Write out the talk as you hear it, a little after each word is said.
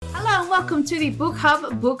welcome to the Book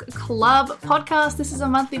Hub Book Club podcast. This is a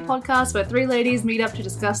monthly podcast where three ladies meet up to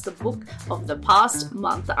discuss the book of the past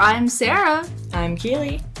month. I'm Sarah. I'm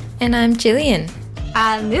Keely. And I'm Gillian.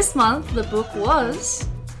 And this month the book was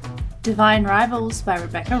Divine Rivals by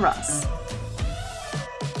Rebecca Ross.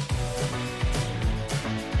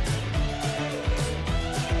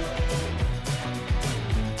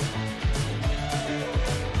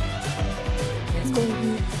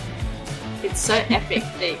 It's so epic.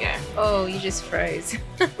 There you go. Oh, you just froze.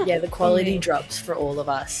 Yeah, the quality drops for all of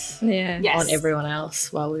us. Yeah. Yes. On everyone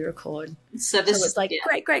else while we record. So So it's like,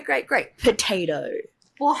 great. Potato.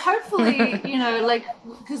 Well, hopefully,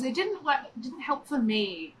 because it didn't help for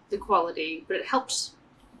me, the quality, but it helped.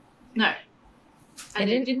 No. And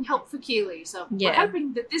it didn't help for Keely. So we're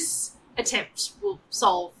hoping that this attempt will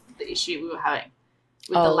solve the issue we were having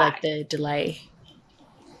with the lag. Like the delay.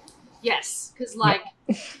 Yes, because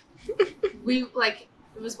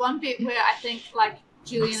it was one bit where I think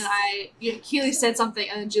Julian and I, Keely said something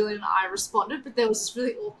and then Julian and I responded, but there was this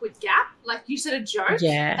really awkward gap. Like you said a joke,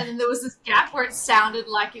 and then there was this gap where it sounded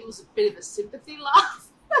like it was a bit of a sympathy laugh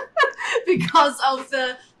because of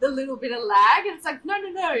the little bit of lag. And it's like, no,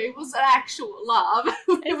 it was an actual laugh.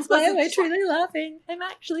 It's why we're truly laughing. I'm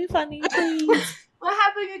actually funny, please. We're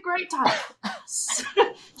having a great time.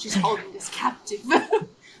 She's holding us captive.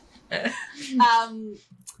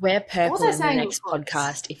 Wear purple in the next before?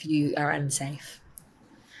 podcast if you are unsafe.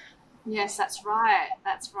 Yes, that's right.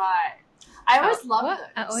 I always love those.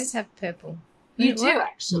 I always have purple. You do,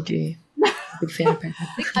 actually. You do. Big fan of purple.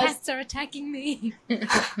 The cats are attacking me.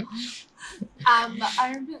 I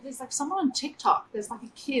remember there's someone on TikTok. There's a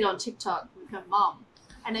kid on TikTok with her mum,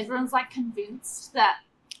 and everyone's convinced that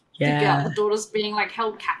the daughter's being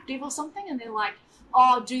held captive or something, and they're like,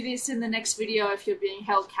 "Oh, do this in the next video if you're being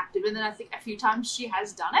held captive." And then I think a few times she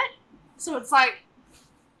has done it, so it's I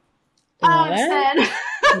understand.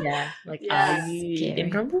 Yeah, are you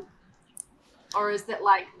in trouble? Or is that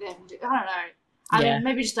them? I don't know. I mean,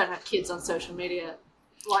 maybe just don't have kids on social media.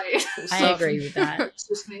 I agree with that.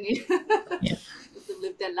 Just thinking, let them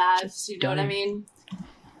live their lives. You know what I mean?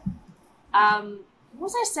 What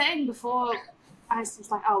was I saying before? I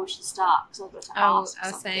was like, "Oh, we should start." Because I was about to ask.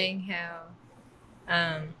 I was saying how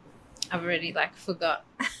I've already forgot,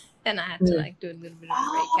 and I had to do a little bit of a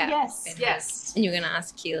recap. Yes. And you're gonna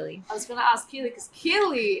ask Keely. I was gonna ask Keely because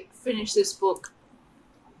Keely finished this book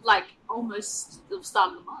almost the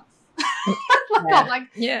start of the month.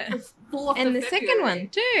 The 4th And of the February. second one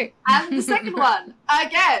too. And the second one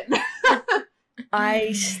again.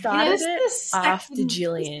 I started it after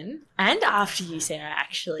Gillian and after you, Sarah,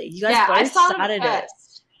 actually. You guys both started it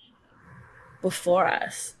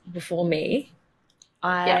before me.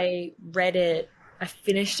 I read it, I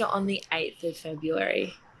finished it on the 8th of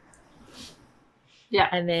February. Yeah.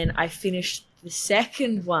 And then I finished the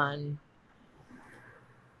second one.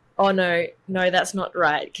 Oh, no, that's not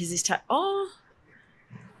right. Because this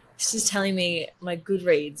is telling me my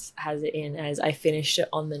Goodreads has it in as I finished it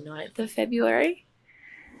on the 9th of February.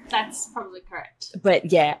 That's probably correct.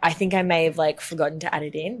 But yeah, I think I may have forgotten to add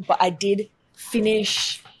it in. But I did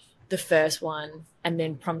finish the first one and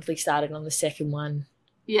then promptly started on the second one.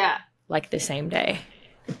 Yeah. The same day.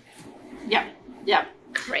 Yep.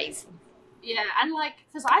 Crazy. Yeah, and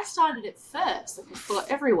because I started it first, before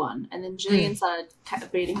everyone, and then Gillian started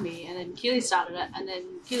beating me, and then Keely started it, and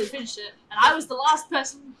then Keely finished it, and I was the last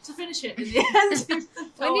person to finish it in the end.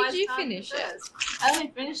 When did you finish it? I only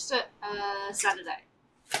finished it Saturday,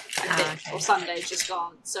 I think, or Sunday, just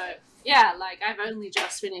gone. So yeah, I've only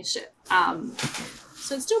just finished it.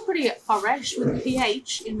 So it's still pretty fresh with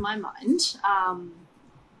PH in my mind.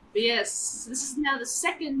 But yes, this is now the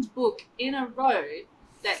second book in a row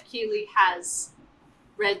that Keely has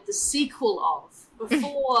read the sequel of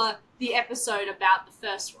before the episode about the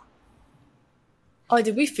first one. Oh,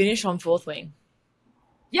 did we finish on Fourth Wing?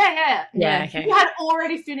 Yeah. Okay. You had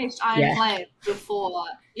already finished Iron Flame before.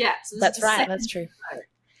 Yeah. So that's right. That's true.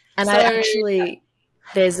 And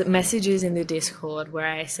there's messages in the Discord where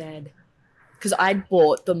I said, because I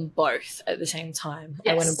bought them both at the same time.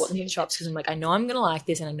 Yes. I went and bought them in shops because I'm I know I'm going to like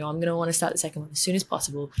this and I know I'm going to want to start the second one as soon as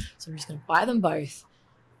possible. So I'm just going to buy them both.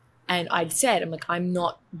 And I'd said, I'm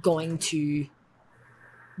not going to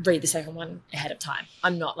read the second one ahead of time.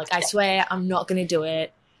 I'm not. I swear I'm not going to do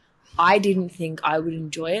it. I didn't think I would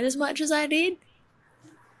enjoy it as much as I did.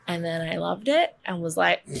 And then I loved it and was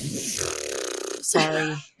sorry.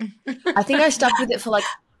 I think I stuck with it for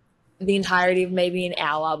the entirety of maybe an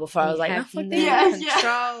hour before I was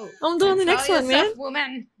control. I'm doing the next one, man.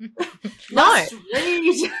 Woman.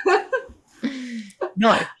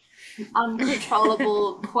 No.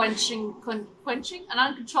 uncontrollable quenching an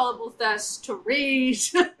uncontrollable thirst to read.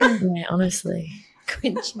 Yeah, honestly.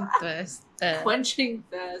 Quenching thirst. Quenching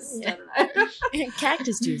thirst. Yeah. I don't know.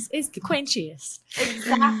 Cactus juice is the quenchiest.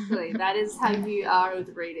 Exactly. That is how you are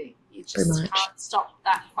with reading. You Pretty just much. can't stop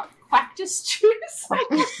that quactus juice.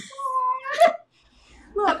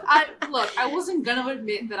 Look, I wasn't gonna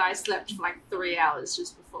admit that I slept for like 3 hours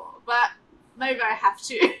just before, but maybe I have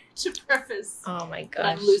to preface Oh my that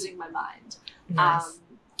I'm gosh. losing my mind. Nice.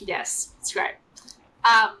 Yes, it's great.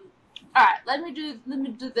 All right, let me do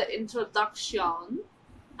the introduction.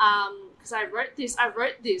 Because I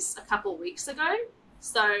wrote this a couple weeks ago,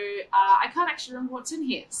 so I can't actually remember what's in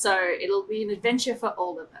here. So it'll be an adventure for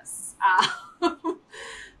all of us.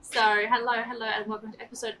 So hello, and welcome to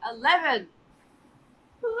episode 11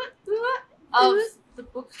 of the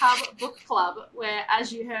book club, where,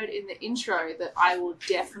 as you heard in the intro, that I will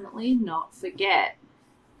definitely not forget.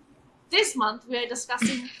 This month we are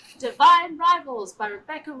discussing Divine Rivals by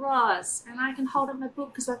Rebecca Ross, and I can hold up my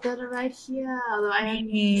book because I've got it right here, although I am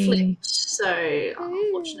flipped, so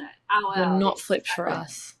unfortunate. Oh, well. You're not flipped for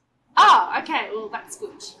us. Oh, okay, well that's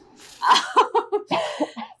good. So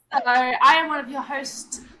I am one of your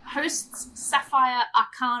hosts, Sapphire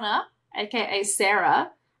Arcana, aka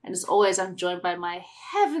Sarah, and as always I'm joined by my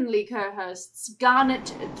heavenly co-hosts,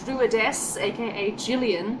 Garnet Druidess, aka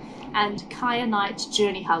Gillian, and Kaya Knight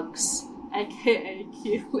Journey Hugs, aka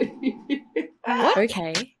Keely. What?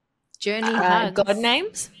 Okay. Journey hugs. God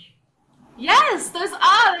names? Yes, those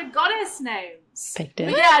are the goddess names. Picked But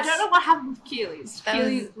it. yeah, I don't know what happened with Keely's. That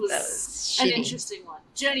Keely's was was an shitty. interesting one.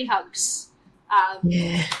 Journey Hugs.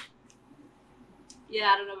 Yeah. Yeah,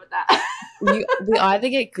 I don't know about that. We either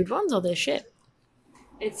get good ones or they're shit.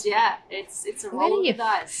 It's a Where roll do of you- the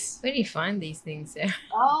dice. Where do you find these things, Sarah?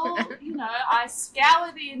 Oh, I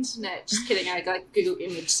scour the internet. Just kidding. I like Google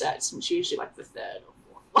image search, and it's usually like the third or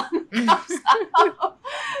fourth one comes up.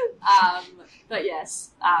 But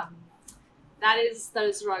yes,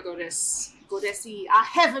 those are our goddessy, our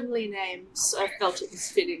heavenly names. I felt it was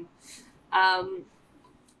fitting.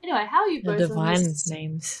 Anyway, how are you The both? on divine this?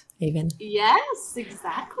 names, even. Yes,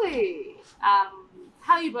 exactly.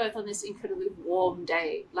 How are you both on this incredibly warm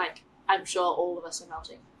day? Like, I'm sure all of us are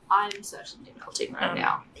melting. I'm certainly melting right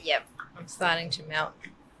now. Yep. I'm starting to melt.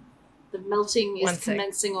 The melting One is sec.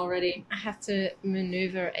 commencing already. I have to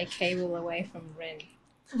maneuver a cable away from Ren.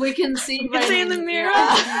 We can see can see in the mirror.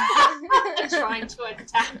 trying to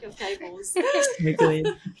attack your cables.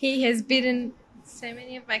 He has bitten so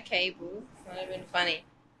many of my cables. It's not even funny.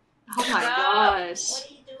 Oh my gosh. What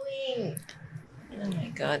are you doing? Oh my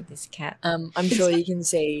god, this cat. I'm sure you can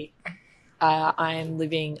see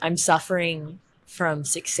I'm suffering from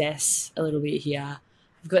success a little bit here.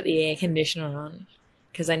 I've got the air conditioner on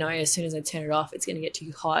because I know as soon as I turn it off, it's going to get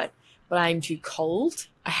too hot, but I'm too cold.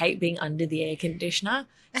 I hate being under the air conditioner,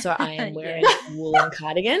 so I am wearing a woolen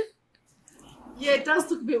cardigan. Yeah, it does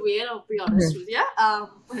look a bit weird, I'll be honest with you.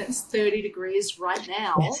 When it's 30 degrees right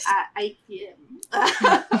now at 8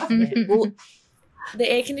 p.m. Well, the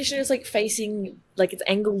air conditioner is like facing, like it's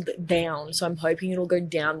angled down, so I'm hoping it'll go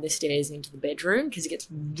down the stairs into the bedroom because it gets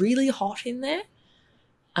really hot in there.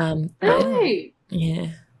 Really? Yeah,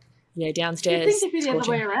 I downstairs. think it'd be the other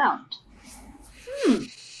way around.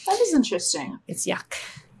 That is interesting. It's yuck.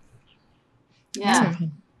 Yeah,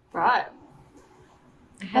 right.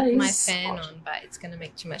 I have That my is fan odd. on, but it's going to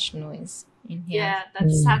make too much noise in here. Yeah,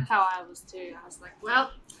 that's how I was too. I was like,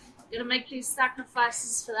 well, gonna make these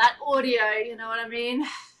sacrifices for that audio, you know what I mean?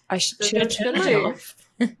 I should That's have what turned you it gotta off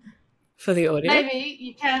for the audio. Maybe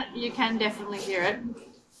you can definitely hear it.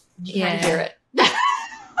 You can hear it.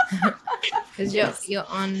 Because you're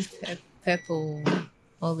on purple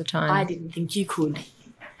all the time. I didn't think you could.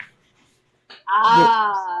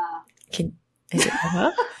 Is it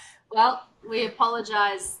her? Well, we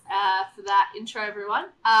apologise for that intro, everyone.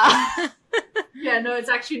 Yeah, no, it's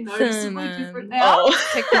actually noticeably different now.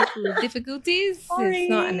 Technical difficulties. Sorry. It's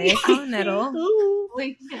not an aircon at all.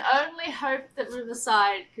 We can only hope that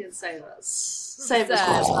Riverside can save us. Save us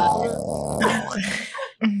from this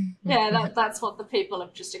one. Yeah, that's what the people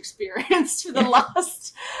have just experienced for the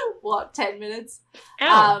last, 10 minutes?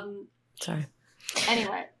 Ow. Sorry.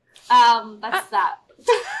 Anyway, that's that.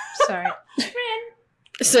 Sorry.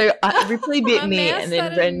 So Ripley bit My me mouse and then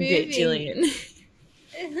started Ren bit moving. Gillian.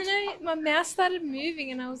 And then my mouse started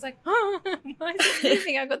moving and I was like, oh, why is it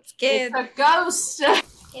moving? I got scared. It's a ghost.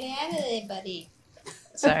 Get out of there, buddy.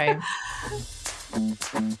 Sorry.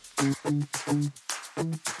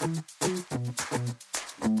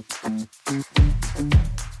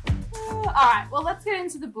 right, well, let's get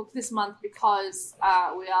into the book this month because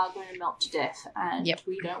we are going to melt to death and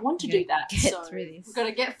we don't want to do that. So we've got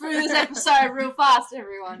to get through this episode real fast,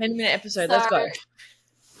 everyone. 10-minute episode, let's go.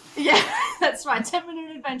 Yeah, that's right,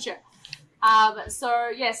 10-minute adventure. So,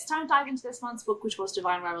 yes, time to dive into this month's book, which was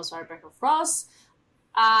Divine Rivals by Rebecca Frost.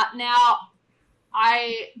 Now,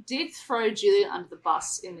 I did throw Gillian under the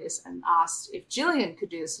bus in this and asked if Gillian could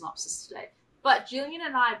do the synopsis today. But Gillian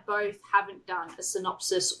and I both haven't done a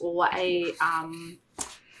synopsis or a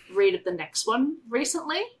read of the next one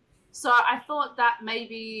recently. So I thought that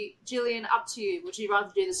maybe, Gillian, up to you. Would you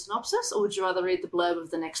rather do the synopsis or would you rather read the blurb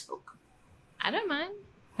of the next book? I don't mind.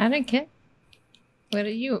 I don't care. What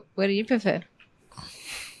do you prefer?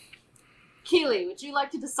 Keely, would you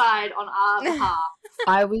like to decide on our behalf?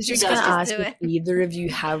 I was just going to ask if either of you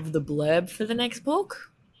have the blurb for the next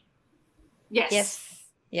book. Yes.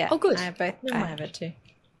 Yeah. Oh, good. I have it too.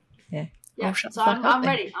 Yeah. Yeah. So I'm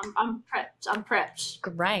ready. I'm prepped.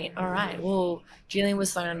 Great. All right. Well, Gillian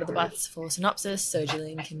was thrown under the bus for synopsis, so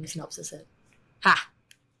Gillian can synopsis it. Ha.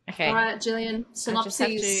 Okay. All right, Gillian. Synopsis.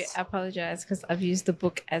 I just have to apologise because I've used the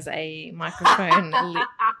book as a microphone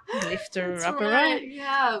lifter upper right.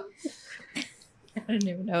 Yeah. I don't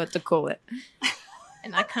even know what to call it,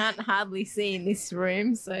 and I can't hardly see in this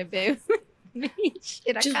room, so bear with me.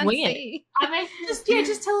 Shit, I can't see. I mean,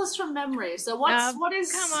 just tell us from memory. So what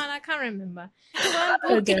is? Come on, I can't remember. One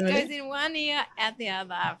book it goes in one ear, out the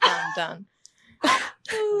other. After I'm done.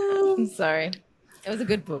 I'm sorry. It was a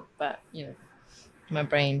good book, but you know, my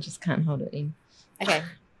brain just can't hold it in. Okay,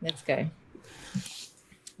 let's go.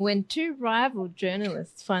 When two rival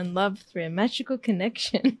journalists find love through a magical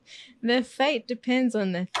connection, their fate depends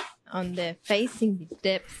on their facing the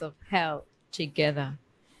depths of hell together.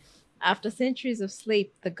 After centuries of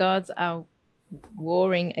sleep, the gods are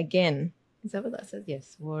warring again. Is that what that says?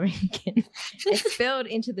 Yes, warring again. Expelled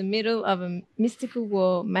into the middle of a mystical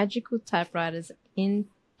war, magical typewriters in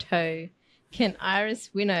tow. Can Iris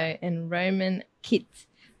Winnow and Roman Kitt's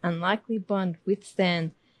unlikely bond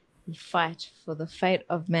withstand the fight for the fate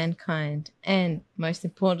of mankind and, most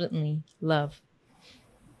importantly, love?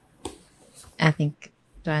 I think,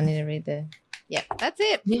 do I need to read the... Yeah, that's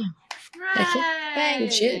it. Yeah. Right.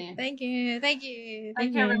 Thank you,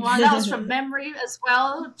 everyone. That was from memory as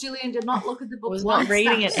well. Gillian did not look at the book. Was not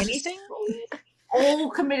reading it anything.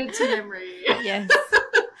 All committed to memory. Yes.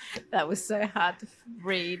 That was so hard to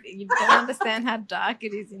read. You don't understand how dark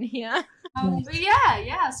it is in here. But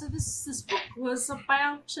yeah. So this book was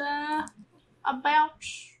about that.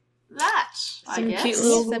 Some I guess. cute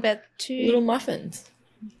little, about two little muffins.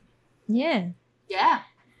 Yeah. Yeah.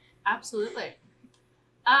 Absolutely.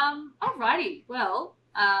 Alrighty. Well,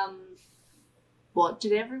 what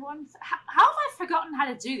did everyone? How have I forgotten how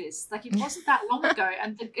to do this? Like, it wasn't that long ago,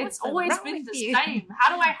 and it's always been the same.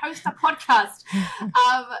 How do I host a podcast?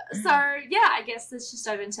 So yeah, I guess let's just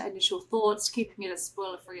dive into initial thoughts, keeping it as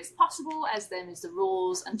spoiler free as possible, as then is the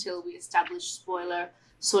rules until we establish spoiler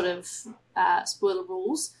rules.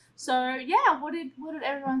 So yeah, what did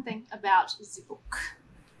everyone think about the book?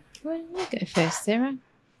 Well, you go first, Sarah.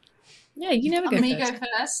 Yeah, you never go me first. go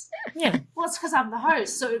first? Yeah. Well, it's because I'm the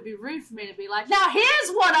host, so it would be rude for me to be like, now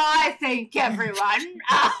here's what I think, everyone.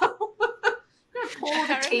 Pour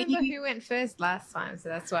the tea. I remember who went first last time, so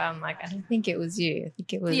that's why I'm like, I don't think it was you. I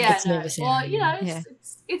think it was... Yeah, no. Well, you know,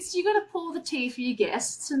 it's you got to pour the tea for your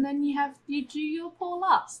guests, and then you do your pour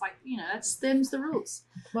last. Like, you know, them's the rules.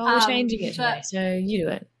 Well, we're changing it today, so you do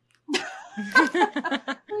it. Well,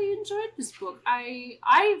 you enjoyed this book.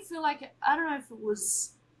 I feel like, I don't know if it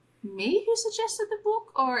was me who suggested the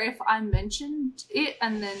book or if I mentioned it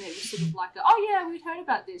and then it was sort of like, oh yeah, we'd heard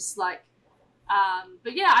about this. Like,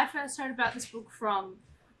 but yeah, I first heard about this book from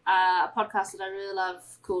a podcast that I really love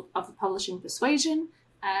called Of the Publishing Persuasion,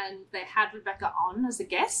 and they had Rebecca on as a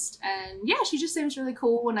guest, and yeah, she just seems really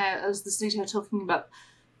cool. When I was listening to her talking about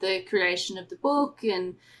the creation of the book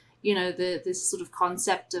and, you know, this sort of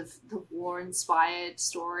concept of the war-inspired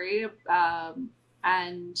story,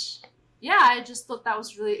 and yeah, I just thought that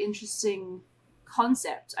was a really interesting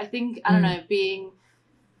concept. I think, I don't know,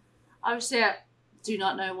 obviously I do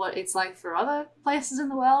not know what it's like for other places in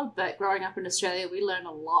the world, but growing up in Australia, we learn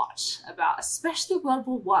a lot about, especially World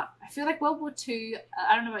War One. I feel like World War Two,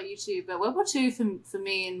 I don't know about you two, but World War Two for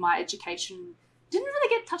me in my education didn't really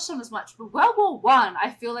get touched on as much. But World War One,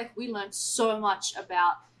 I feel like we learned so much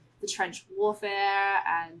about the trench warfare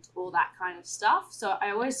and all that kind of stuff. So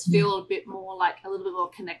I always feel a little bit more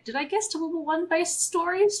connected, I guess, to World War One based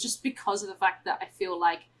stories, just because of the fact that I feel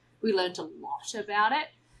like we learned a lot about it.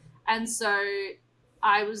 And so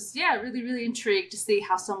I was, really, really intrigued to see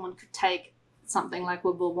how someone could take something like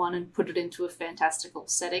World War One and put it into a fantastical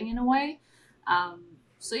setting in a way.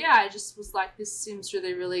 So yeah, I just was like, this seems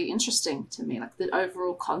really, really interesting to me, like the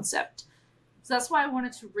overall concept. So that's why I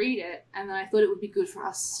wanted to read it, and then I thought it would be good for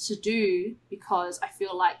us to do because I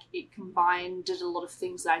feel like it combined a lot of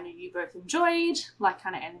things that I knew you both enjoyed, like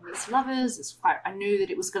kind of enemies to lovers. I knew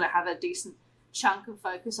that it was going to have a decent chunk of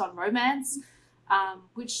focus on romance,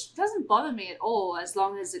 which doesn't bother me at all as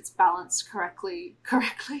long as it's balanced correctly.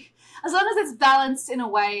 As long as it's balanced in a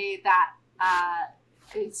way that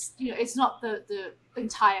it's, you know, it's not the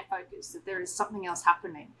entire focus, that there is something else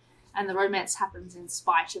happening. And the romance happens in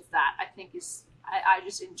spite of that, I think I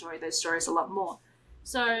just enjoy those stories a lot more.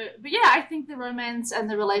 So, but yeah, I think the romance and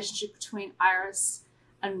the relationship between Iris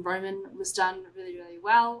and Roman was done really, really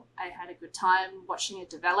well. I had a good time watching it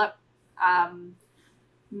develop.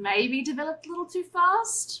 Maybe developed a little too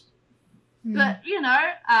fast. But, you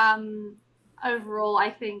know, overall,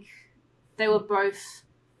 I think they were both...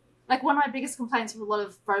 Like, one of my biggest complaints with a lot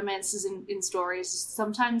of romances in stories is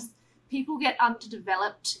sometimes people get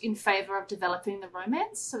underdeveloped in favor of developing the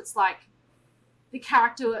romance. So it's like the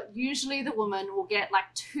character, usually the woman, will get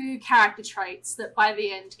like 2 character traits that by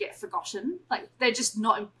the end get forgotten. Like, they're just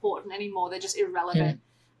not important anymore. They're just irrelevant.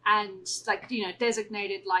 And like, you know,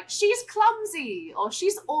 designated like she's clumsy or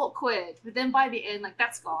she's awkward. But then by the end, like,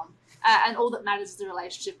 that's gone. And all that matters is the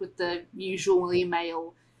relationship with the usually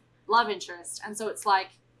male love interest. And so it's like,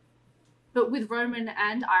 but with Roman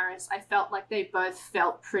and Iris, I felt like they both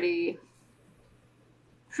felt pretty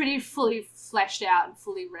fully fleshed out and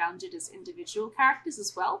fully rounded as individual characters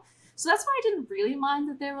as well. So that's why I didn't really mind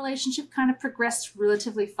that their relationship kind of progressed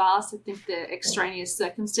relatively fast. I think the extraneous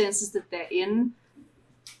circumstances that they're in,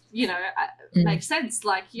 you know, make sense.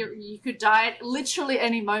 Like, you could die at literally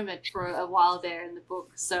any moment for a while there in the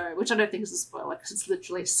book. So, which I don't think is a spoiler because it's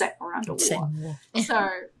literally set around a war. So...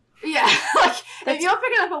 yeah, like, if you're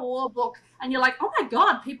picking up a war book and you're like, oh my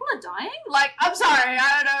God, people are dying? Like, I'm sorry,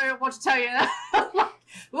 I don't know what to tell you. Like,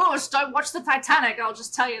 oh, just don't watch the Titanic, I'll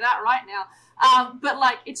just tell you that right now. But,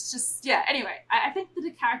 like, it's just, yeah, anyway, I think that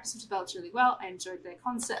the characters were developed really well. I enjoyed their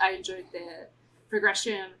concept, I enjoyed their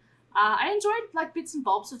progression. I enjoyed, like, bits and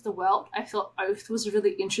bobs of the world. I thought Oath was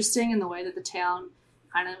really interesting in the way that the town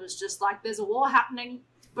kind of was just like, there's a war happening,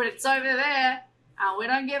 but it's over there. We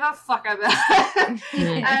don't give a fuck about it.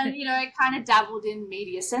 And, you know, it kind of dabbled in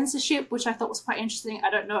media censorship, which I thought was quite interesting.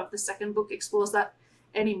 I don't know if the second book explores that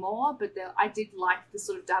anymore, but I did like the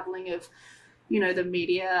sort of dabbling of, you know, the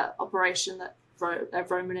media operation that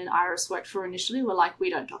Roman and Iris worked for initially were like,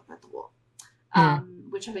 we don't talk about the war.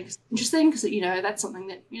 Which I think is interesting because, you know, that's something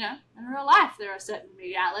that, you know, in real life there are certain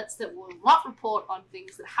media outlets that will not report on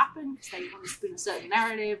things that happen because they want to spin a certain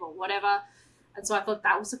narrative or whatever. And so I thought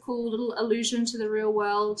that was a cool little allusion to the real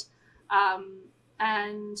world.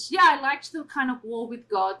 And yeah, I liked the kind of war with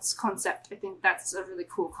gods concept. I think that's a really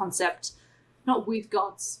cool concept. Not with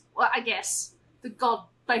gods, well, I guess the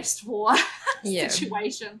god-based war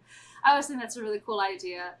situation. I always think that's a really cool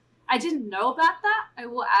idea. I didn't know about that, I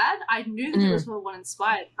will add. I knew that it was World War I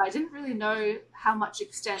inspired, but I didn't really know how much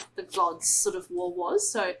extent the gods sort of war was.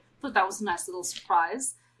 So I thought that was a nice little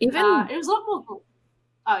surprise. Even it was a lot more cool.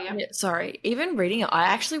 Oh, yeah. Sorry. Even reading it, I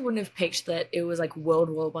actually wouldn't have picked that it was like World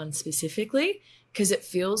War One specifically because it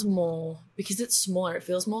feels more, because it's smaller, it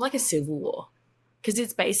feels more like a civil war because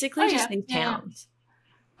it's basically just these towns.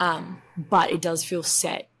 But it does feel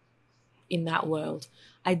set in that world.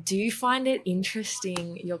 I do find it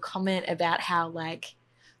interesting, your comment about how like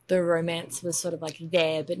the romance was sort of like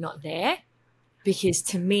there but not there, because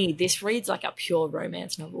to me this reads like a pure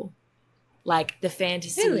romance novel. Like the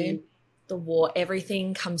fantasy, the war,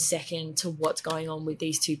 everything comes second to what's going on with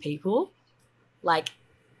these two people. Like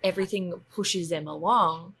everything pushes them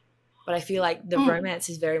along, but I feel like the romance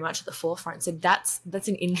is very much at the forefront. So that's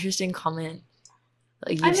an interesting comment.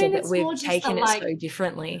 Like you said that we've taken it so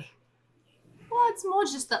differently. Well, it's more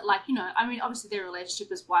just that, like, you know, I mean, obviously their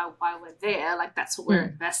relationship is why we're there. Like, that's what we're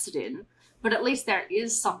invested in. But at least there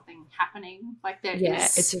is something happening. Like, there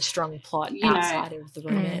is... it's a strong plot outside of the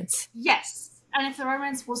romance. Yes. And if the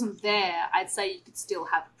romance wasn't there, I'd say you could still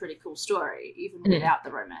have a pretty cool story, even without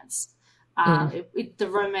the romance. The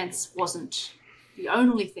romance wasn't the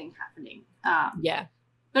only thing happening.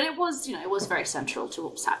 But it was, you know, it was very central to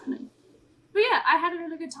what was happening. But yeah, I had a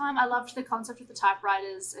really good time. I loved the concept of the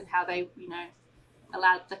typewriters and how they, you know,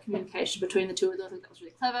 allowed the communication between the two of them. I think that was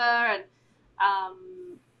really clever. And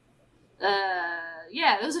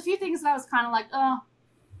there was a few things that I was kind of like, oh,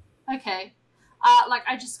 okay. Like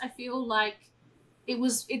I feel like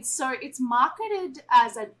it's marketed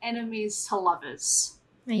as an enemies to lovers.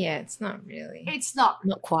 Yeah, it's not really. It's not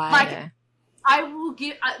quite. Like, I will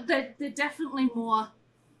give. They're definitely more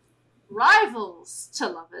rivals to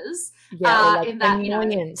lovers. Yeah, or like in that,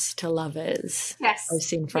 annoyance to lovers. Yes. I've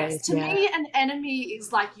seen phrase. Yes. To me, an enemy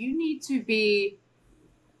is like you need to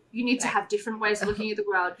have different ways of looking at the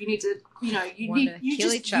world. You need to, you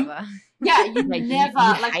kill each other. Yeah, you never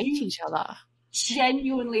hate each other.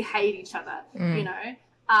 Genuinely hate each other. You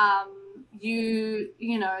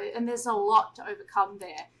know, and there's a lot to overcome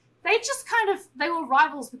there. They just they were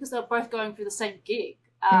rivals because they were both going for the same gig.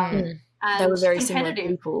 And they were very similar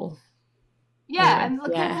people. Yeah, and the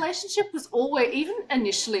relationship was always, even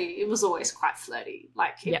initially, it was always quite flirty.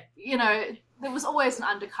 Like, there was always an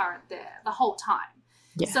undercurrent there the whole time.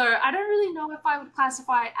 Yeah. So I don't really know if I would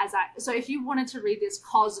classify it as that. So if you wanted to read this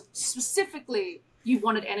cause specifically you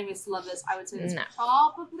wanted enemies to lovers, I would say there's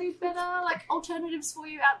probably better like alternatives for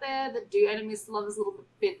you out there that do enemies to lovers a little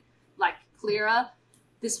bit like clearer.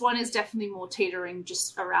 This one is definitely more teetering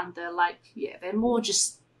just around the they're more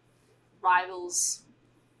just rivals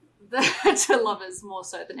to lovers more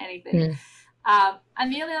so than anything.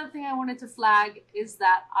 And the only other thing I wanted to flag is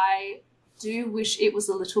that I do wish it was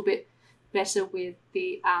a little bit better with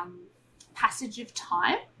the passage of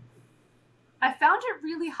time. I found it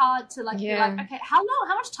really hard to be like, okay, how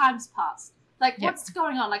much time's passed? Like, what's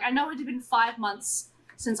going on? Like, I know it had been 5 months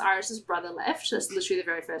since Iris's brother left. That's literally the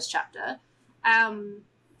very first chapter.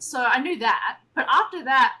 So I knew that. But after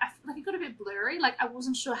that, I feel like it got a bit blurry. Like, I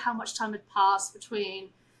wasn't sure how much time had passed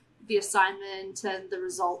between the assignment and the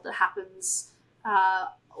result that happens,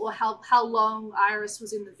 or how long Iris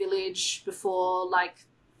was in the village before, like,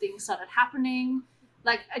 things started happening.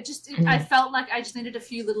 Like, I felt like I just needed a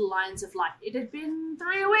few little lines of, like, it had been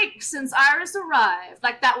 3 weeks since Iris arrived.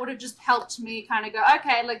 Like, that would have just helped me kind of go,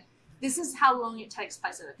 okay, like, this is how long it takes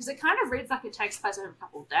place over. Because it kind of reads like it takes place over a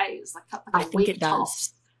couple of days. Like I think it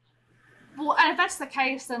does. Well, and if that's the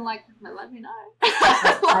case, then, like, let me know.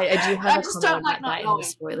 I do have a comment about that in the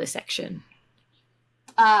spoiler section.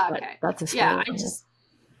 Okay. That's a spoiler. Yeah,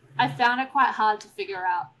 I found it quite hard to figure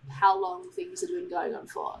out how long things had been going on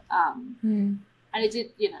for. And it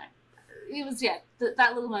did, it was,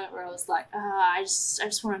 that little moment where I was like, I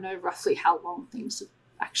just want to know roughly how long things have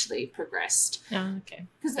actually progressed. Oh, okay.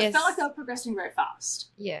 Because it felt like they were progressing very fast.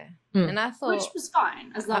 Yeah. And I thought... Which was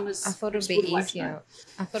fine, as long as... I thought it would be easier.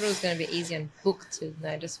 I thought it was going to be easier in book to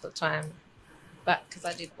notice for time. But because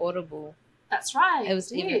I did Audible... That's right. It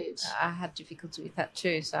was I had difficulty with that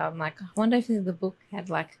too. So I'm like, I wonder if the book had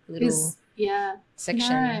like a little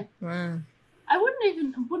section. No. I wouldn't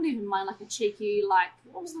even mind like a cheeky, like,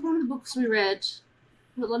 what was one of the books we read?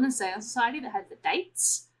 The London Seance Society that had the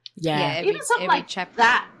dates. Yeah. Even something like chapter.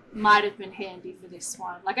 That might have been handy for this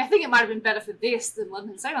one. Like, I think it might have been better for this than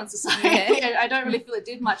London Seance Society. Yeah. I don't really feel it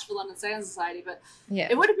did much for London Seance Society, but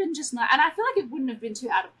it would have been just nice. And I feel like it wouldn't have been too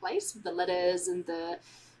out of place with the letters and the,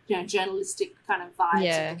 journalistic kind of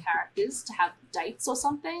vibes of the characters to have dates or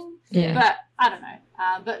something. Yeah. But I don't know.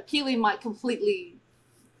 But Keely might completely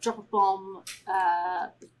drop a bomb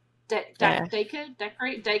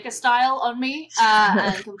Dacre style on me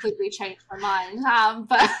and completely change my mind.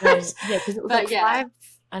 Because it was 5.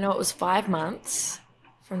 I know it was 5 months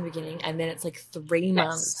from the beginning, and then it's like 3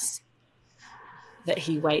 months that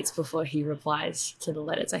he waits before he replies to the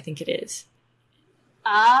letters. I think it is.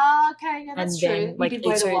 Okay, yeah, that's true. Then, he did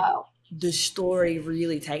wait a while. The story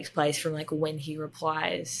really takes place from like when he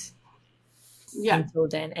replies until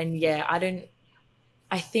then. And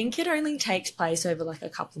I think it only takes place over like a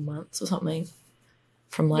couple months or something.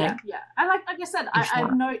 From like and like I said, I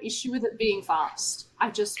have no issue with it being fast. I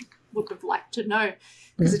just would have liked to know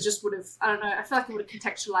because it just would have. I don't know. I feel like it would have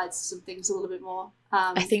contextualized some things a little bit more.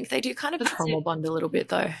 I think they do kind of trauma bond a little bit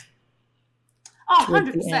though. Oh,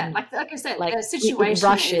 100%. Like I said, the situation it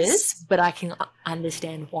rushes, but I can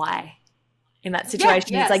understand why. In that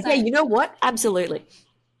situation, it's like, you know what? Absolutely.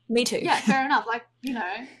 Me too. Yeah, fair enough. Like,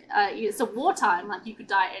 it's a wartime. Like, you could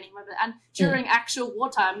die at any moment. And during actual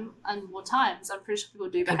wartime and war times, I'm pretty sure people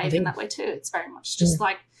do behave in that way too. It's very much just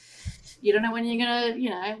like, you don't know when you're going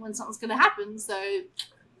to, when something's going to happen. So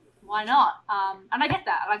why not? And I get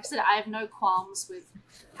that. Like I said, I have no qualms with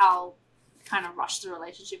how kind of rushed the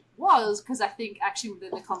relationship was, because I think actually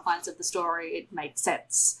within the confines of the story it made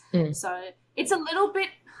sense. So it's a little bit,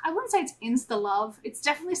 I wouldn't say it's insta love, it's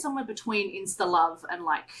definitely somewhere between insta love and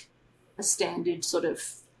like a standard sort of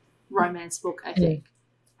romance book, I think.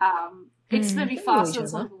 It's maybe faster than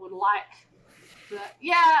some people would like,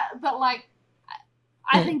 but like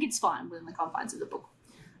I think it's fine within the confines of the book.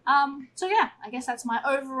 So I guess that's my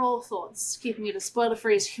overall thoughts, keeping it as spoiler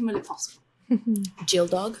free as humanly possible. Jill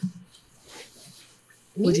Dog,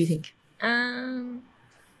 what do you think? The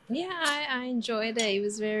Yeah, I enjoyed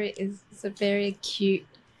it. It's a very cute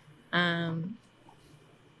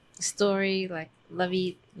story, like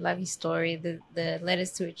lovey story. The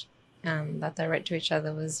letters to each that they wrote to each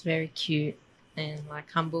other was very cute and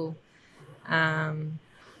like humble. I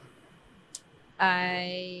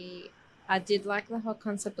did like the whole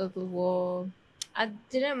concept of the war. I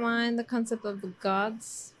didn't mind the concept of the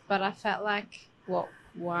gods, but I felt like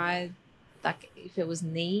why, like if it was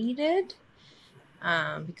needed,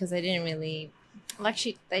 because they didn't really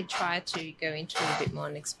they tried to go into it a bit more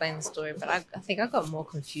and explain the story, but I think I got more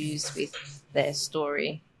confused with their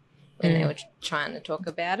story when they were trying to talk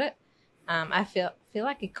about it. I feel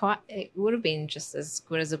like it would have been just as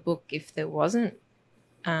good as a book if there wasn't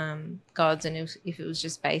gods and if it was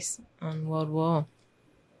just based on World War.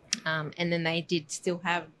 And then they did still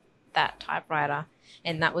have that typewriter,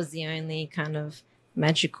 and that was the only kind of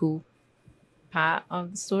magical part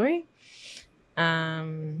of the story. I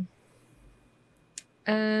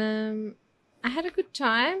had a good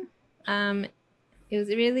time. It was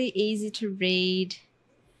really easy to read.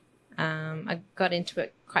 I got into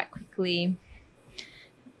it quite quickly.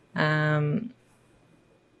 What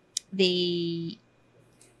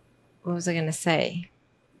was I going to say?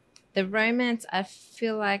 The romance, I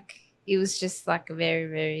feel like it was just like very,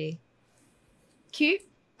 very cute.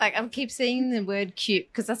 Like I keep saying the word cute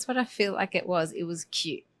because that's what I feel like it was. It was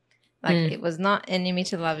cute. Like it was not enemy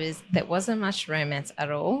to lovers. There wasn't much romance at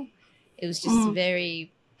all. It was just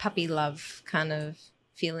very puppy love kind of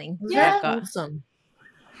feeling. Yeah, wholesome.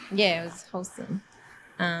 Yeah, it was wholesome.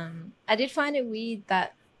 I did find it weird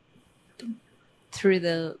that through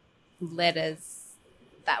the letters,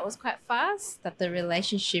 that was quite fast. That the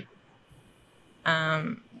relationship,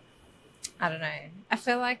 I don't know. I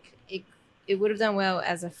feel like it would have done well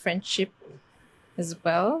as a friendship as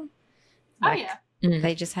well. Like,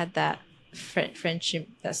 they just had that friendship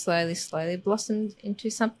that slowly blossomed into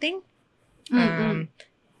something.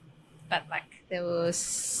 But like there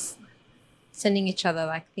was sending each other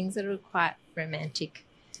like things that were quite romantic.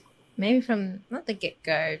 Maybe from not the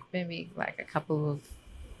get-go, maybe like a couple of,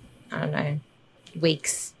 I don't know,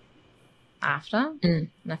 weeks after. And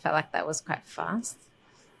I felt like that was quite fast.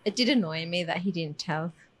 It did annoy me that he didn't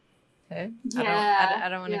tell her. Yeah. I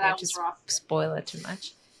don't want to go just spoil it too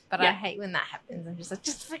much. But I hate when that happens. I'm just like,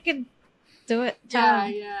 just freaking do it.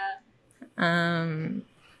 Yeah.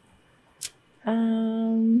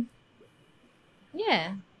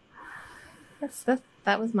 Yeah.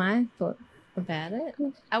 That was my thought about it.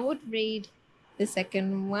 I would read the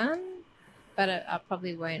second one, but I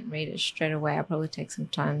probably won't read it straight away. I'll probably take some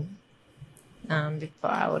time before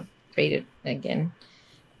I would read it again.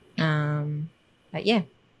 But yeah,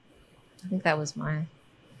 I think that was my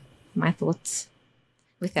thoughts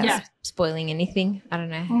without spoiling anything. I don't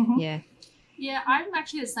know. Yeah, I'm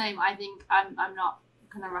actually the same. I think I'm not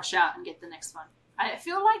gonna rush out and get the next one. I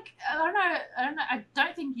feel like I don't know. I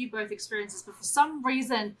don't think you both experienced this, but for some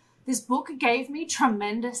reason, this book gave me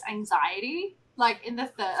tremendous anxiety. Like in the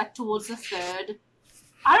third, like towards the third.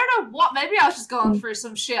 I don't know what. Maybe I was just going through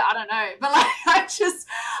some shit. I don't know, but like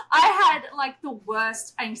I had like the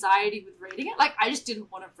worst anxiety with reading it. Like I just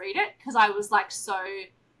didn't want to read it because I was like so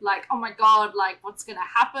like, oh my god, like what's gonna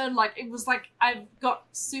happen? Like it was like I got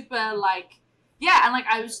super like. Yeah, and like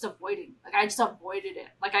I was just avoiding. Like I just avoided it.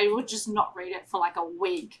 Like I would just not read it for like a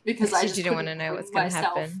week because I just didn't want to know what's going to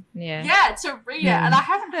happen. Yeah, to read it, and I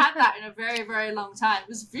haven't had that in a very, very long time. It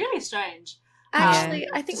was really strange. Actually,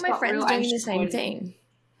 I think my friend's doing the same thing.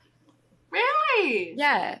 Really?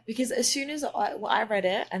 Yeah, because as soon as I read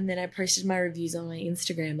it, and then I posted my reviews on my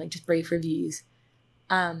Instagram, like just brief reviews.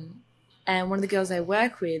 And one of the girls I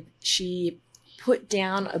work with, she put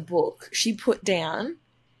down a book. She put down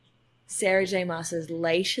Sarah J. Maas's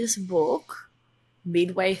latest book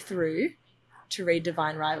midway through to read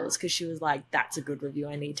Divine Rivals because she was like, that's a good review.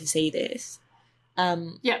 I need to see this.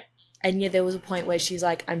 And there was a point where she's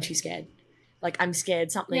like, I'm too scared. Like, I'm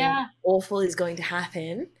scared something awful is going to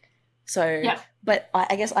happen. So, but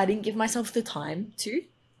I guess I didn't give myself the time to.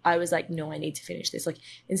 I was like, no, I need to finish this. Like,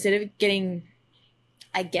 instead of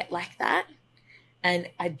I get like that.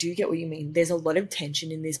 And I do get what you mean. There's a lot of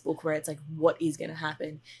tension in this book where it's like, what is going to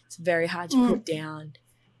happen? It's very hard to put down.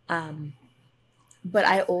 But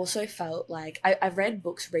I also felt like I've read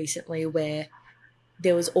books recently where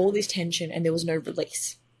there was all this tension and there was no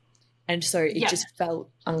release. And so it just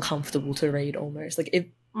felt uncomfortable to read almost. Like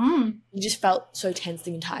you just felt so tense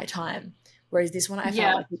the entire time. Whereas this one, I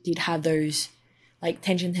felt like it did have those like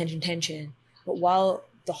tension. But while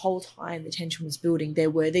the whole time the tension was building,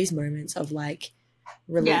 there were these moments of like,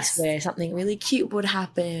 release where something really cute would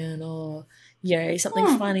happen or, you know,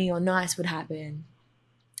 something funny or nice would happen.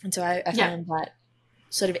 And so I found that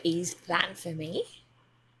sort of eased that for me.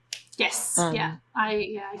 Yes, I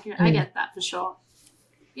get that for sure.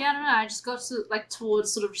 Yeah, I don't know. I just got to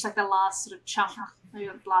towards sort of just the last sort of chunk, maybe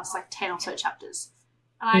the last 10 or so chapters,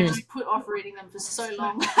 and I just put off reading them for so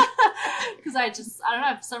long because I don't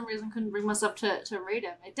know, for some reason couldn't bring myself to read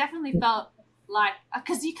them. It definitely felt like,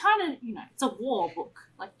 because you kind of it's a war book,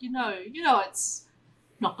 it's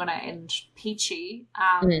not going to end peachy.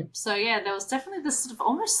 So yeah, there was definitely this sort of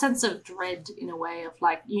almost sense of dread in a way of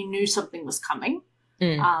you knew something was coming.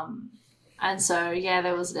 And so yeah,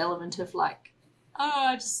 there was an element of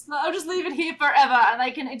I'll just leave it here forever, and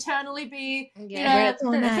they can eternally be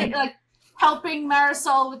helping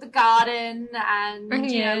Marisol with the garden and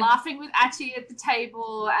laughing with Atty at the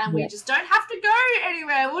table, and we just don't have to go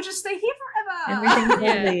anywhere. We'll just stay here forever.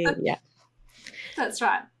 Everything yeah. That's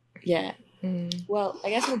right. Yeah. Well, I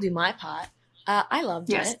guess we'll do my part. I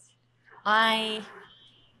loved it. I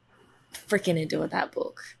freaking adored that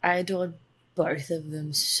book. I adored both of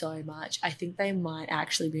them so much. I think they might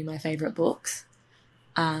actually be my favorite books.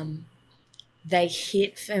 They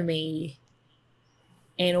hit for me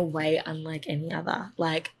in a way unlike any other.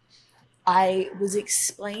 I was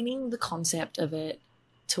explaining the concept of it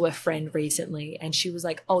to a friend recently, and she was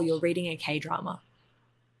like, "Oh, you're reading a K-drama."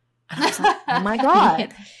 And I was like, "Oh my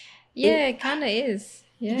God." Yeah, it kind of is.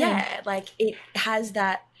 Yeah, it has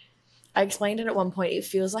that. I explained it at one point. It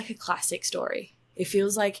feels like a classic story. It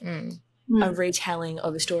feels like a retelling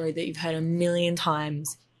of a story that you've heard a million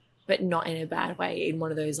times, but not in a bad way. In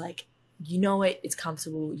one of those it's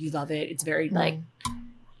comfortable, you love it. It's very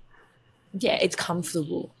it's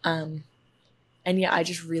comfortable. And yeah, I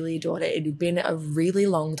just really adored it. It had been a really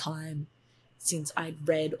long time since I'd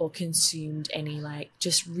read or consumed any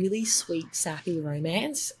just really sweet, sappy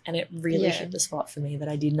romance, and it really hit the spot for me that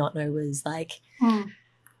I did not know was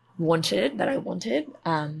wanted.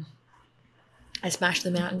 I smashed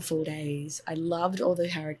them out in 4 days. I loved all the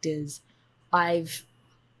characters. I've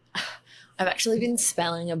actually been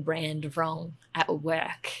spelling a brand wrong at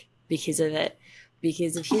work because of it,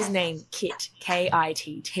 because of his name, Kit,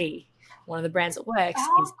 K-I-T-T. One of the brands at work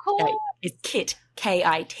is Kit,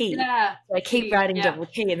 K-I-T. Yeah. So I keep writing double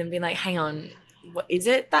T and then being like, hang on, what is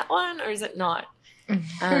it, that one, or is it not?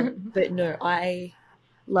 But no, I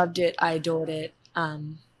loved it. I adored it.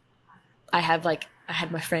 I had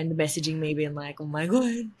my friend messaging me being like, "Oh my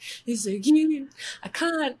God, it's so cute. I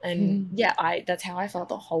can't." And that's how I felt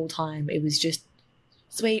the whole time. It was just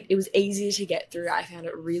sweet. It was easy to get through. I found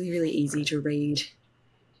it really, really easy to read.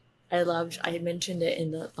 I had mentioned it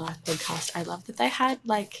in the last podcast. I loved that they had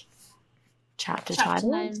chapter titles.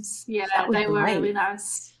 Names. Yeah, they were really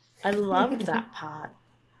nice. I loved that part.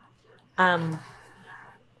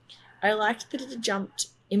 I liked that it jumped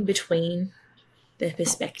in between their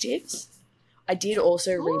perspectives. I did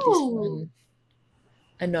also read this one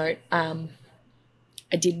a note. I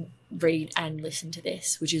did read and listen to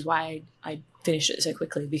this, which is why I finished it so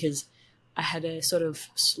quickly, because I had a sort of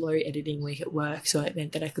slow editing week at work, so it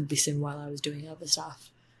meant that I could listen while I was doing other stuff.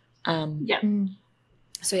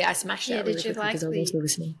 So I smashed it out really quickly because I was also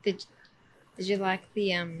listening. Did you like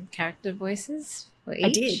the character voices for each? I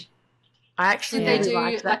did. I actually really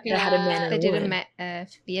liked that they had a man and a woman. Man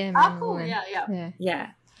and woman.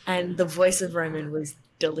 Yeah. And the voice of Roman was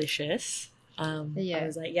delicious. I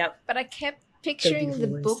was like, yep. But I kept picturing the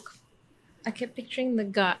book. I kept picturing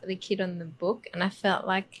the kid on the book, and I felt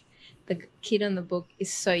like the kid on the book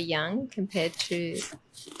is so young compared to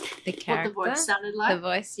the character. What the voice sounded like? The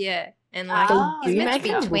voice, yeah. And he's meant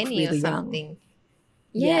to be 20 or something.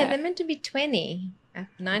 Yeah, they're meant to be 20,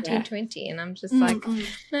 19, 20. And I'm just like,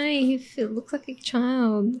 no, he looks like a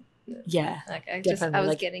child. Yeah. I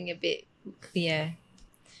was getting a bit,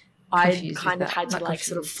 I kind of had to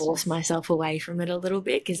sort of force myself away from it a little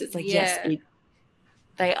bit, because it's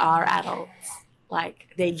they are adults.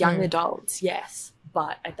 They're young adults, yes.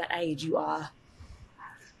 But at that age you are,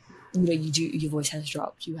 your voice has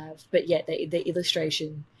dropped, but yeah, the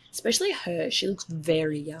illustration, especially her, she looks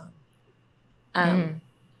very young.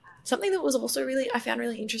 Something that was also I found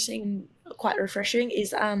really interesting, quite refreshing,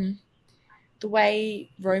 is the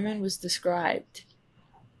way Roman was described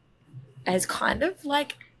as kind of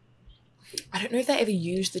I don't know if they ever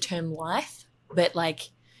used the term lithe, but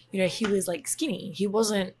he was skinny. He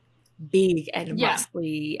wasn't big and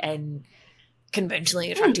muscly and conventionally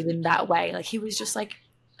attractive in that way. He was just a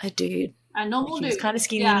dude. A normal dude. He was kind of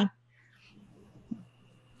skinny,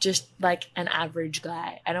 just an average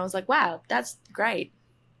guy. And I was like, wow, that's great.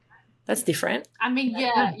 That's different. I mean,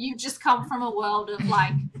 you've just come from a world of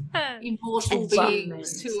immortal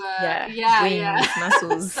beings who are wings,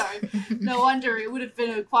 muscles. So no wonder it would have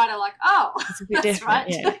been quite a like, oh, It's a bit that's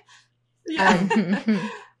different, right. Yeah.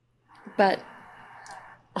 But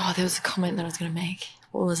there was a comment that I was going to make.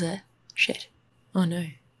 What was it? Shit. Oh no.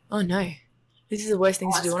 This is the worst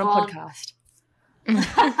thing to do on a podcast.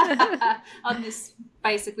 On this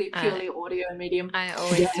basically purely audio medium. I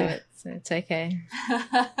always do it, so it's okay.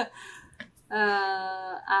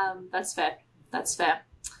 That's fair.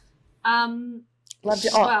 Loved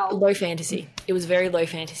it. Low fantasy. It was very low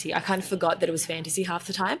fantasy. I kind of forgot that it was fantasy half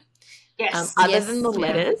the time. Yes. Other than the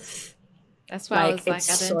letters. That's why I was like,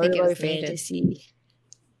 I don't think it was fantasy. Needed.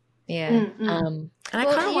 Yeah. And I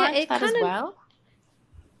kind of liked that as well.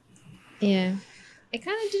 Yeah. It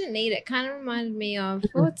kind of didn't need it. Kind of reminded me of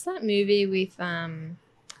what's that movie with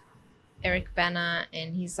Eric Bana,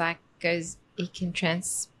 and he's like he can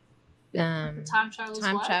time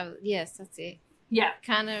travel. Yes, that's it. Yeah.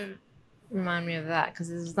 Kind of remind me of that because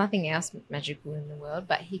there's nothing else magical in the world,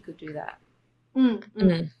 but he could do that.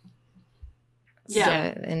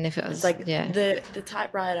 Yeah. So, and if it was like the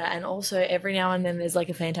typewriter, and also every now and then there's like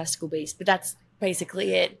a fantastical beast, but that's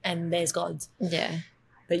basically it. And there's gods. Yeah.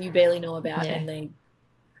 That you barely know about, and they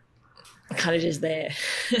are kind of just there.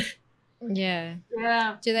 Yeah.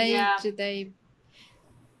 Yeah. Do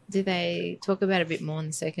they talk about it a bit more in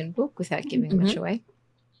the second book without giving much away?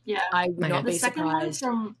 Yeah. I would not be surprised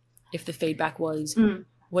if the feedback was,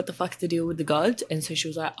 what the fuck's the deal with the gods? And so she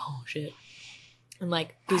was like, oh shit. And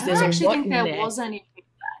like, because there's a lot in there. I don't actually think there was any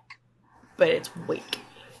feedback. But it's weak.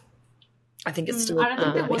 I think it's still... I don't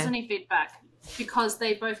think there was any feedback because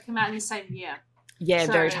they both came out in the same year. Yeah,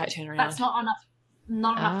 so very tight turnaround. That's not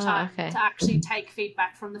enough time to actually take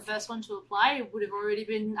feedback from the first one to apply. It would have already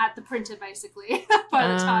been at the printer basically by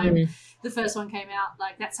the time the first one came out.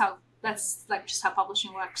 Like that's like just how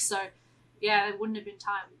publishing works. So yeah, it wouldn't have been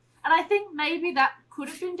time. And I think maybe that could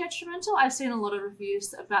have been detrimental. I've seen a lot of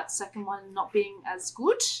reviews about the second one not being as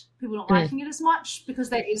good. People not liking it as much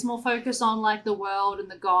because there is more focus on like the world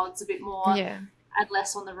and the gods a bit more and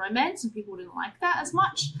less on the romance, and people didn't like that as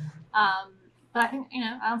much. But I think,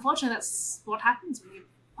 unfortunately that's what happens when you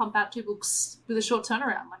pump out 2 books with a short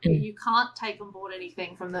turnaround. Like you can't take on board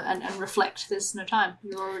anything from and reflect. There's no time.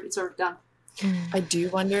 It's already done. I do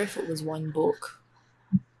wonder if it was one book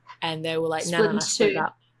and they were like, no, split it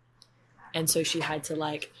up. And so she had to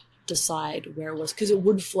like decide where it was, because it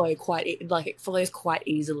would flow it flows quite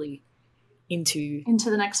easily into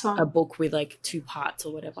the next one, a book with like 2 parts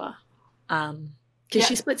or whatever. Because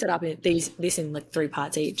she splits it up in this in like 3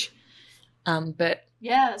 parts each. But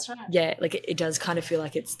yeah, that's right. Yeah, like it does kind of feel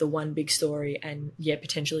like it's the one big story, and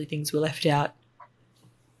potentially things were left out.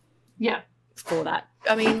 Yeah. For that,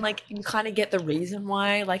 I mean, like you kind of get the reason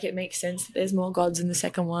why. Like it makes sense that there's more gods in the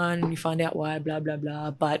second one, and you find out why. Blah blah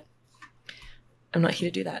blah. But I'm not here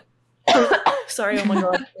to do that. Sorry, oh my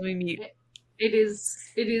god, let me mute. It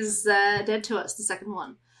is dead to us, the second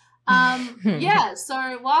one.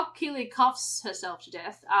 So while Keely coughs herself to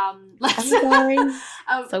death, let's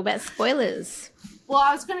so about spoilers. Well,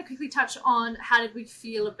 I was going to quickly touch on how did we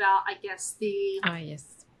feel about, I guess,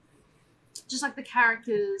 just like the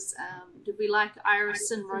characters. Did we like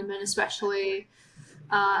Iris and Roman especially,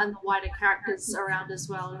 and the wider characters around as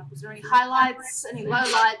well? Was there any highlights, any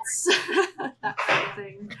lowlights, that kind of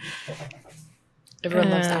thing?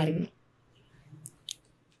 Everyone loves Addie.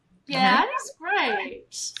 Yeah, Addie's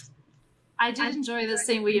great. I did enjoy the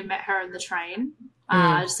scene where you met her in the train.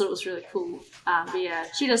 I just thought it was really cool. But yeah,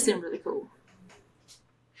 she does seem really cool.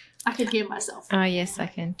 I can hear myself. Oh, yes, I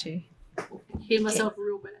can too. Hear myself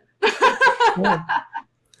real bad.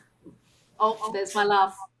 Oh, there's my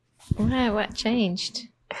laugh. Wow, what changed?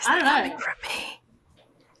 I don't know. Coming from me.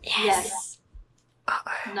 Yes.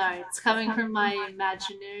 Uh-oh. No, it's coming from my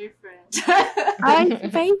imaginary friend. Hi,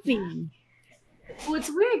 baby. Well, it's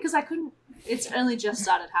weird because it's only just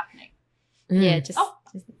started happening. Yeah, I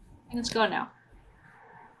think it's gone now.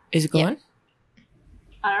 Is it gone? Yeah.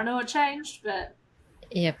 I don't know what changed, but...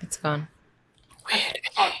 Yep, it's gone. Weird.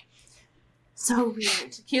 Oh. So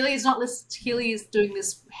weird. Keely is doing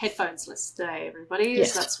this headphones list today, everybody.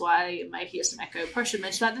 Yes. So that's why you may hear some echo. Probably should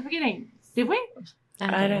mention that at the beginning. Did we?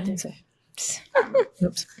 I don't think so.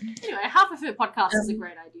 Oops. Anyway, half of her podcast is a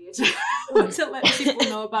great idea to let people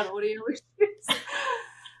know about audio issues.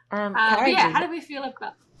 How do we feel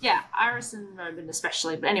about Iris and Roman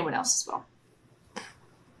especially, but anyone else as well?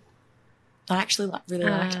 I actually really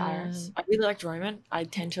liked Iris. I really liked Roman. I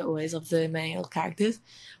tend to always love the male characters,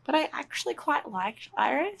 but I actually quite liked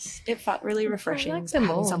Iris. It felt really refreshing having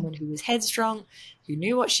someone who was headstrong, who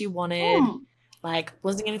knew what she wanted, like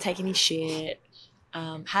wasn't going to take any shit,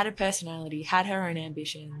 had a personality, had her own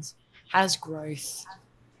ambitions, has growth.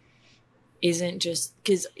 Isn't just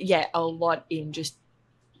because a lot in just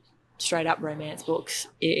straight up romance books,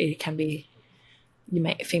 it can be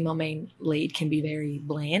female main lead can be very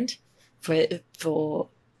bland for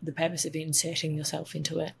the purpose of inserting yourself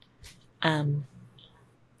into it, and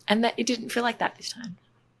that it didn't feel like that this time,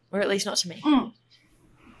 or at least not to me.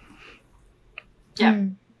 Yeah,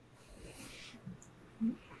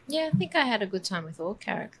 I think I had a good time with all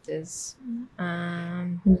characters.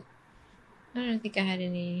 I don't think I had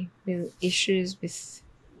any real issues with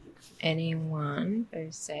anyone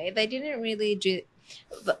per se. They didn't really do.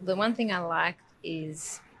 The one thing I liked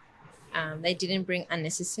is they didn't bring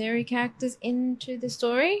unnecessary characters into the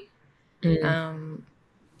story.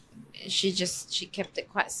 She kept it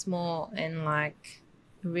quite small and like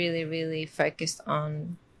really, really focused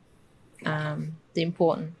on the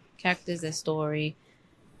important characters, their story,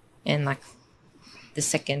 and like the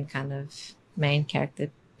second kind of main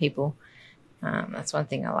character people. That's one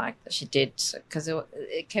thing I liked that she did, because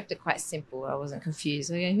it kept it quite simple. I wasn't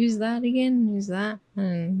confused. Okay, who's that again? Who's that?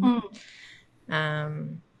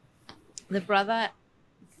 The brother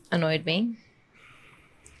annoyed me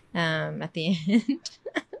at the end.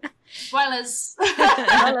 Spoilers.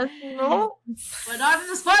 No. We're not in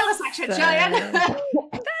the spoiler section, Julian. I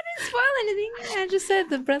didn't spoil anything. I just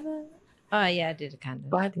said the brother. Oh yeah, I did kind of.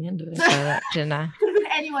 By the end of it, didn't I? Could have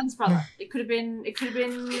been anyone's brother. It could have been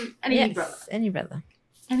any brother. Any brother.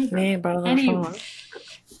 Any brother. Me, brother, Any father.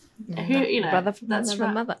 who, you know, brother from that's another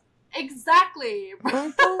right. mother. Exactly.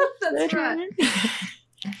 That's right.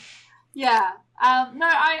 Yeah. No,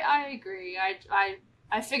 I agree.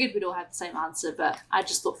 I figured we'd all have the same answer, but I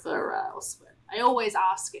just thought I always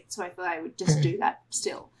ask it, so I thought I would just do that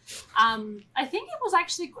still. I think it was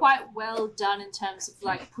actually quite well done in terms of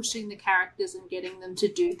like pushing the characters and getting them to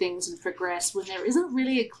do things and progress when there isn't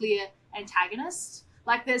really a clear antagonist.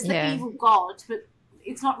 Like there's the evil god, but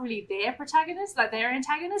it's not really their protagonist, like their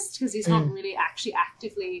antagonist, because he's not really actually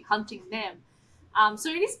actively hunting them. So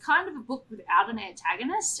it is kind of a book without an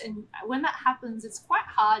antagonist, and when that happens, it's quite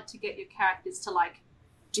hard to get your characters to like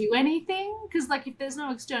do anything, because like if there's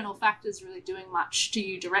no external factors really doing much to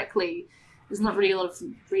you directly, there's not really a lot of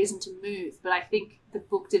reason to move. But I think the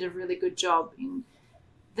book did a really good job in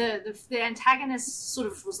the antagonist sort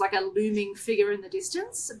of was like a looming figure in the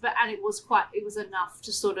distance, and it was enough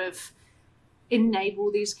to sort of enable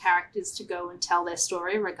these characters to go and tell their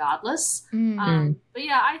story regardless. But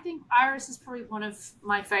yeah, I think Iris is probably one of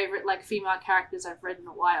my favorite like female characters I've read in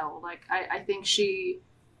a while. Like I think she's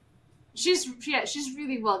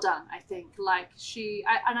really well done. I think like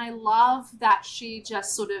I love that she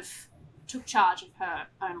just sort of took charge of her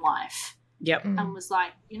own life. And was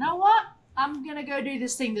like, you know what, I'm gonna go do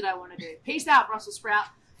this thing that I want to do. Peace out, Brussels sprout.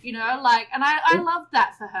 You know, like, and I love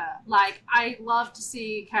that for her. Like, I love to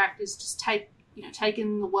see characters just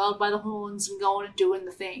taking the world by the horns and going and doing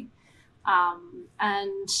the thing.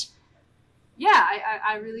 And yeah,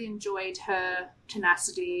 I really enjoyed her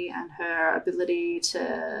tenacity and her ability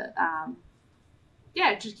to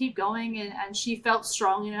just keep going, and she felt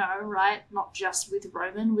strong in her own right, not just with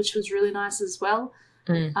Roman, which was really nice as well.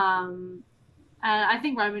 And I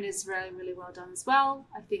think Roman is really, really well done as well.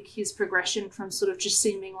 I think his progression from sort of just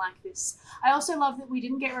seeming like this. I also love that we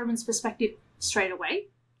didn't get Roman's perspective straight away.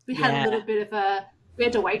 We had a little bit of we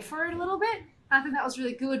had to wait for it a little bit. I think that was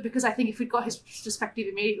really good, because I think if we'd got his perspective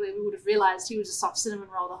immediately, we would have realised he was a soft cinnamon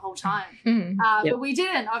roll the whole time. But we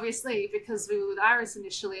didn't, obviously, because we were with Iris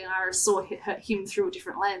initially, and Iris saw him through a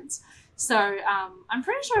different lens. So I'm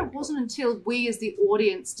pretty sure it wasn't until we as the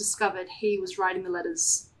audience discovered he was writing the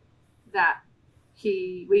letters that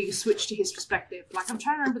we switched to his perspective. Like, I'm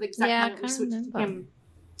trying to remember the exact moment we switched to him.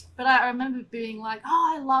 But I remember being like,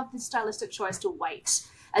 oh, I love this stylistic choice to wait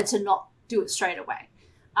and to not do it straight away.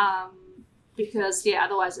 Because,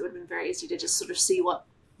 otherwise it would have been very easy to just sort of see what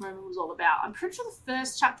Roman was all about. I'm pretty sure the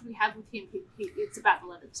first chapter we have with him, it's about the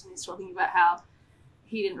letters, and he's talking about how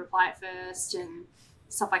he didn't reply at first and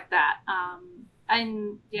stuff like that.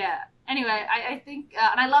 Anyway, I think,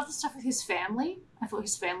 and I love the stuff with his family. I thought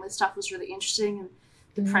his family stuff was really interesting, and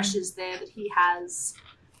the pressures there that he has,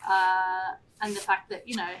 and the fact that,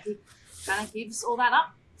 you know, he kind of gives all that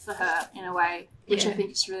up for her in a way, which I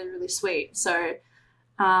think is really, really sweet. So,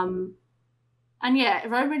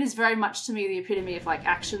 Roman is very much to me the epitome of like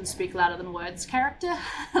actions speak louder than words character.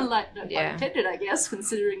 Like, no pun intended, I guess,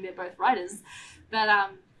 considering they're both writers. But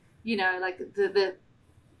like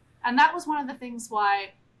and that was one of the things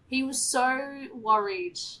why he was so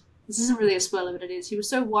worried. This isn't really a spoiler, but it is. He was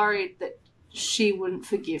so worried that she wouldn't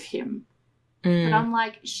forgive him But I'm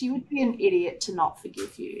like, she would be an idiot to not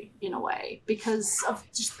forgive you in a way because of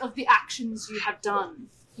the actions you have done,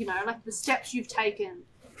 you know, like the steps you've taken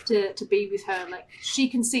to be with her. Like, she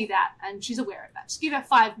can see that and she's aware of that. Just give her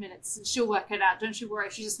 5 minutes and she'll work it out. Don't you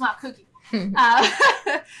worry. She's a smart cookie. But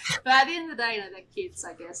at the end of the day, you know, they're kids,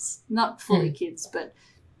 I guess. Not fully kids, but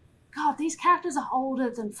God, these characters are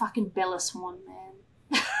older than fucking Bella Swan, man.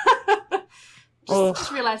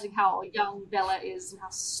 Just realizing how young Bella is and how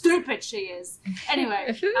stupid she is.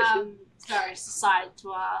 Anyway, sorry, aside to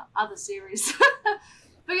our other series.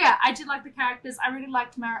 But yeah, I did like the characters. I really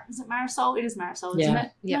liked is it Marisol? It is Marisol, isn't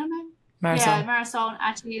it? Yeah. Marisol. Yeah, Marisol and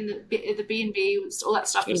Atty and the B&B, all that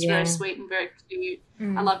stuff was very sweet and very cute.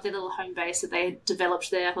 I loved their little home base that they had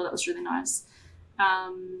developed there. I thought that was really nice.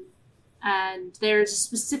 And there is a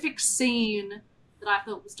specific scene that I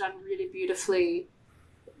thought was done really beautifully.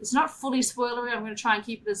 It's not fully spoilery. I'm going to try and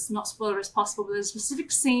keep it as not spoiler as possible. But there's a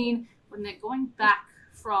specific scene when they're going back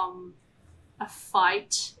from a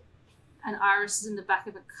fight and Iris is in the back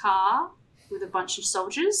of a car with a bunch of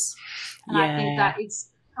soldiers. And I think that is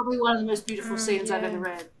probably one of the most beautiful scenes I've ever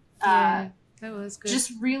read. That was good.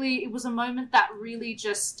 Just really, it was a moment that really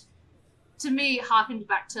just, to me, harkened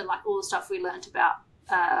back to like all the stuff we learned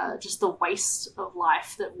about just the waste of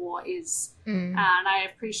life that war is. And I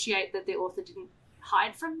appreciate that the author didn't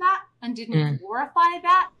hide from that and didn't glorify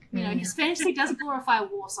that. You know, his fantasy does glorify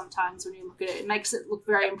war sometimes when you look at it. It makes it look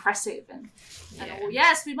very impressive and oh,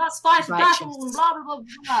 yes, we must fight a battle and blah, blah, blah,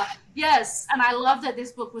 blah. Yes, and I love that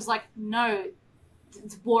this book was like, no,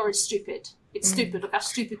 war is stupid. It's stupid. Look how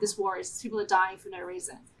stupid this war is. People are dying for no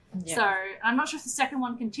reason. Yeah. So I'm not sure if the second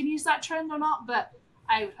one continues that trend or not, but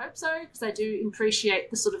I would hope so because I do appreciate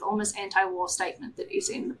the sort of almost anti-war statement that is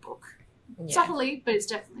in the book. Subtly, but it's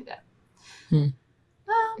definitely there.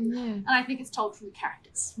 And I think it's told from the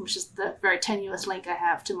characters, which is the very tenuous link I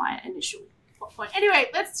have to my initial plot point. Anyway,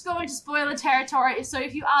 let's go into spoiler territory. So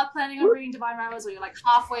if you are planning on reading Divine Rivals or you're like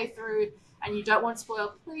halfway through and you don't want to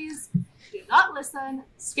spoil, please do not listen.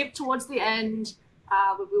 Skip towards the end.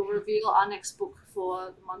 We will reveal our next book for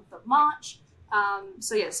the month of March.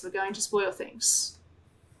 So yes, we're going to spoil things.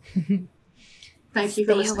 Thank you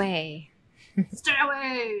for listening. Stay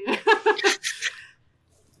away.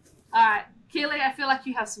 All right. Keely, I feel like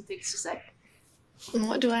you have some things to say.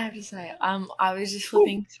 What do I have to say? I was just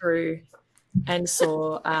flipping through and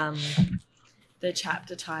saw the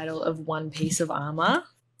chapter title of One Piece of Armor.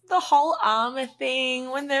 The whole armor thing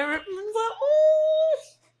when they're like, oh,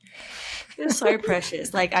 they're so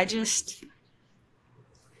precious. Like,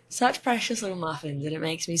 such precious little muffins, and it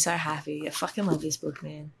makes me so happy. I fucking love this book,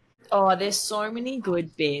 man. Oh, there's so many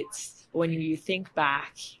good bits when you think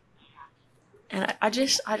back. And I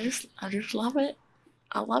just love it.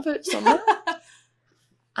 I love it so much.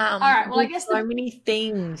 All right. Well, I guess so many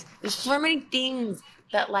things. There's so many things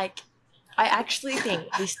that, like, I actually think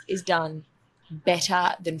this is done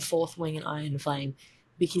better than Fourth Wing and Iron Flame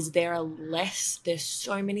because there's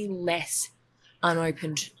so many less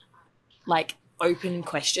unopened, like, open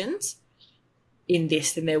questions in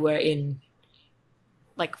this than there were in,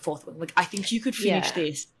 like, Fourth Wing. Like, I think you could finish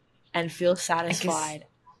this and feel satisfied.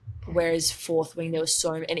 Whereas Fourth Wing, there was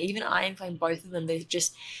and even Iron Flame, both of them,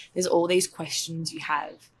 there's all these questions you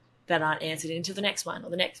have that aren't answered into the next one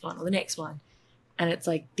or the next one or the next one. And it's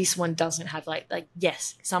like, this one doesn't have like,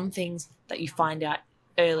 yes, some things that you find out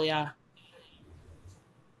earlier,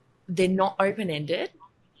 they're not open-ended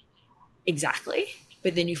exactly,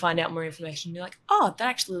 but then you find out more information and you're like, oh, that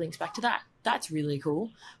actually links back to that. That's really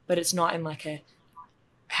cool. But it's not in like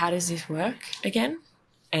how does this work again?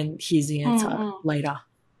 And here's the answer later.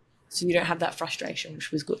 So you don't have that frustration,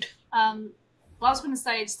 which was good. Well, I was going to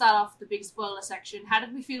say, to start off the big spoiler section, how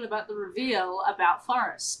did we feel about the reveal about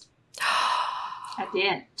Forrest at the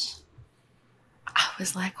end? I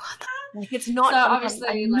was like, what the... Like, it's not... So obviously,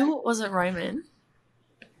 I knew it wasn't Roman.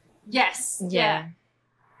 Yes. Yeah.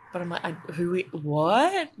 But I'm like,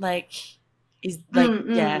 what? Like, is, like,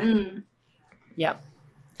 Yep.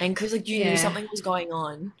 And because, like, you knew something was going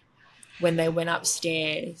on when they went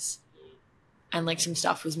upstairs and, like, some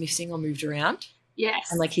stuff was missing or moved around. Yes.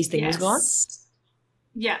 And, like, his thing was gone.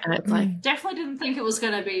 Yeah. And it's like... Definitely didn't think it was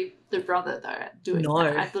going to be the brother, though, doing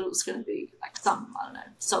that. I thought it was going to be, like, some, I don't know,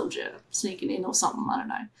 soldier sneaking in or something, I don't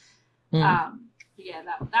know. Yeah,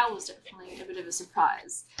 that was definitely a bit of a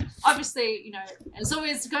surprise. Obviously, you know, as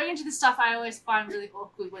always, going into this stuff, I always find really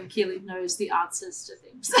awkward when Keely knows the answers to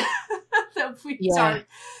things that we don't.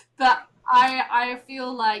 But I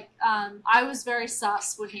feel like I was very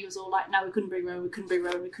sus when he was all like, no, we couldn't bring Roman.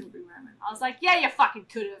 I was like, yeah, you fucking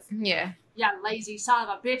could have. Yeah. Yeah, lazy son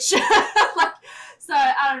of a bitch. Like, so,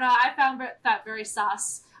 I don't know. I found that very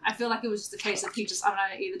sus. I feel like it was just a case of he just, I don't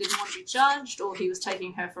know, either didn't want to be judged or he was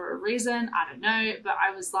taking her for a reason. I don't know. But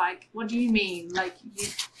I was like, what do you mean? Like,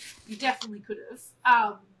 you definitely could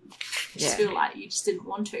have. Just feel like you just didn't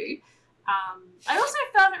want to. I also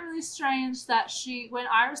found it really strange that when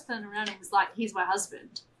Iris turned around and was like, he's my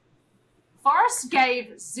husband, Forrest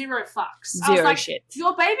gave zero fucks. I was like, shit.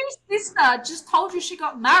 Your baby sister just told you she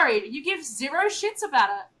got married. You give zero shits about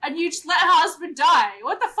it, and you just let her husband die.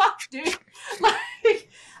 What the fuck, dude? Like,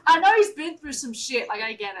 I know he's been through some shit. Like,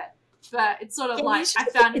 I get it, but it's sort of like I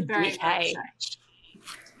found it very strange.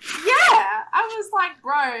 Yeah, I was like,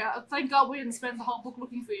 bro, thank God we didn't spend the whole book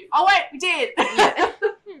looking for you. Oh wait, we did.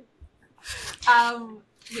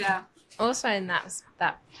 Yeah. Also, in that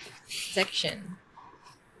section,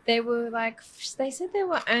 they were like, they said they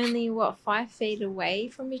were only 5 feet away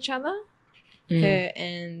from each other, her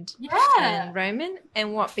and Roman,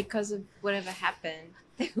 and because of whatever happened,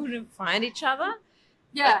 they wouldn't find each other.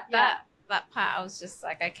 Yeah, that part, I was just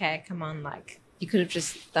like, okay, come on, like you could have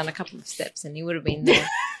just done a couple of steps and he would have been there.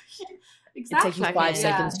 Exactly. It takes you 5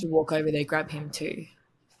 seconds to walk over there, grab him too.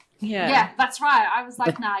 Yeah, that's right. I was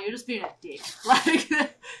like, nah, you're just being a dick. Like,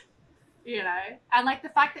 you know, and like the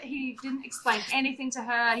fact that he didn't explain anything to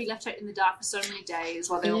her, he left her in the dark for so many days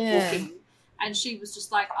while they were walking, and she was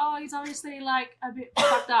just like, oh, he's obviously like a bit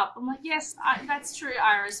fucked up. I'm like, yes, that's true,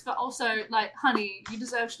 Iris, but also like, honey, you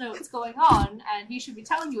deserve to know what's going on, and he should be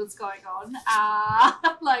telling you what's going on.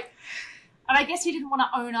 Like, and I guess he didn't want to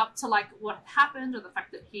own up to like what had happened, or the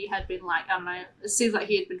fact that he had been like, I don't know, it seems like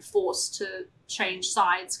he had been forced to change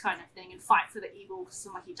sides kind of thing and fight for the evil because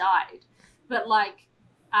like he died. But like,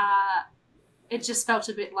 it just felt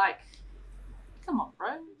a bit like, come on,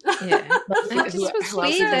 bro. Yeah. It just was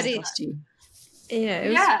weird that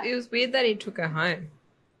it was weird that he took her home.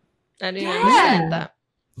 I didn't understand that.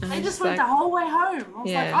 They just went the whole way home. I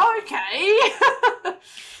was like, oh,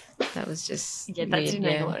 okay. That was just that didn't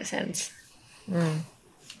make a lot of sense.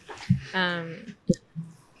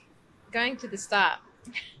 Going to the start,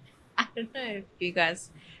 I don't know if you guys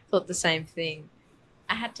thought the same thing.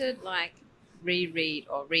 I had to like reread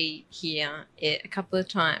or rehear it a couple of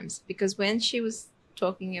times because when she was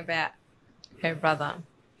talking about her brother,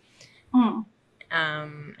 and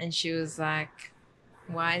she was like,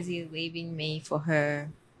 why is he leaving me for her,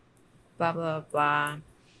 blah blah blah.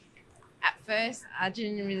 At first I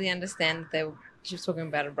didn't really understand that she was talking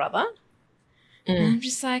about her brother. And I'm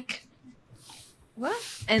just like, what?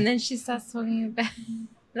 And then she starts talking about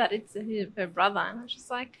that it's her brother, and I'm just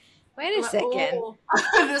like, wait a second.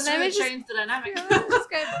 This really changed the dynamic. Let's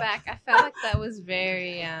go back. I felt like that was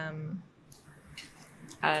very, I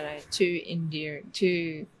don't know, too endearing,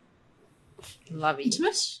 too lovey.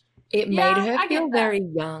 Intimate? It made her feel very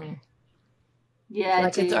young. Yeah,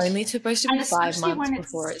 like it's only supposed to be 5 months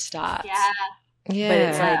before it starts. Yeah. But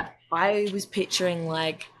it's like, I was picturing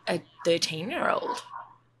like a 13-year-old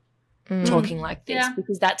talking like this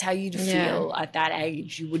because that's how you'd feel at that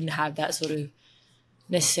age. You wouldn't have that sort of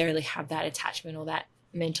necessarily have that attachment or that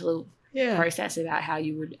mental process about how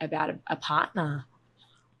you would about a partner.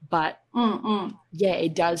 But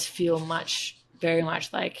it does feel very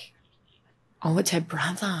much like, oh, it's her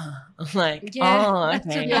brother. I'm like, oh,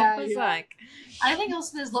 okay. Yeah, it was like. I think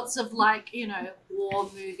also there's lots of like, you know, war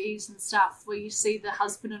movies and stuff where you see the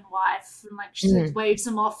husband and wife and like she waves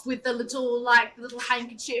them off with the little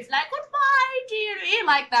handkerchief, like goodbye, dearie,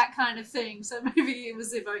 like that kind of thing. So maybe it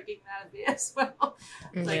was evoking that a bit as well,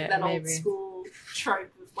 like that old school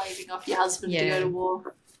trope of waving off your husband to go to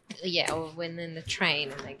war. Yeah, or when in the train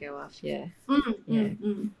and they go off. I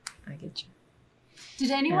get you.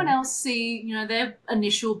 Did anyone else see, you know, their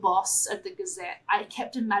initial boss at the Gazette? I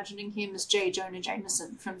kept imagining him as J. Jonah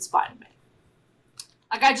Jameson from Spider-Man.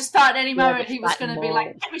 Like, I just thought at any moment he was going to be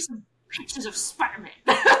like, give me some pictures of Spider-Man.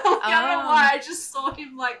 I don't know why, I just saw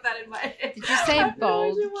him like that in my head. Did you say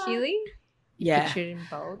bold, Keely? Yeah. Pictured him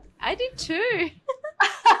bold? I did too.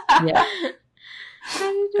 Yeah.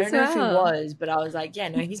 I don't know if he was, but I was like, yeah,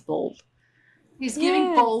 no, he's bald. He's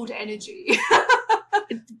giving bold energy.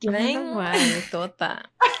 I don't know why I thought that.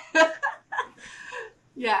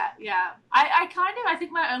 Yeah. I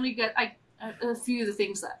think my only a few of the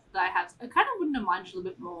things that I have, I kind of wouldn't have minded a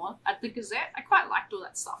little bit more at the Gazette. I quite liked all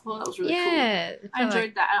that stuff. Well, that was really cool. I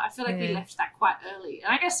enjoyed that. I feel like we left that quite early.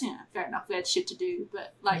 And I guess, you know, fair enough, we had shit to do,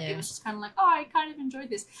 but like it was just kind of like, oh, I kind of enjoyed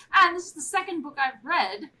this. And this is the second book I've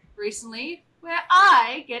read recently where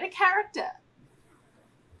I get a character.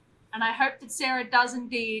 And I hope that Sarah does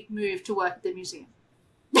indeed move to work at the museum.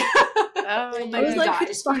 I was like, who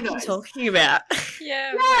the fuck are you talking about?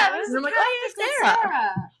 Yeah. And I'm like, oh, yeah,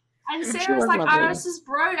 Sarah. And She Sarah's was like lovely. Iris's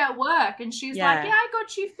bro at work, and she's like, "Yeah, I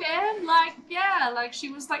got you, fam." Like, yeah, like she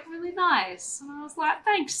was like really nice, and I was like,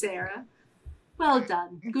 "Thanks, Sarah. Well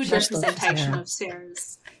done. Good Just representation of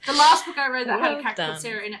Sarah's." The last book I read that had a Well character done. called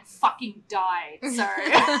Sarah in it fucking died. So,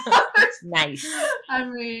 Nice. I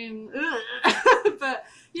mean, but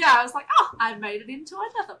yeah, I was like, "Oh, I made it into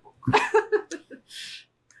another book."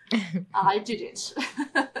 I did it.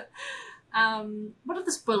 What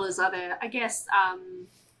other spoilers are there? I guess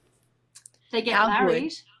they get How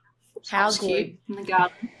married. How That's cute good in the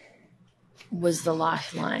garden. was the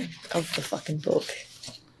lifeline of the fucking book?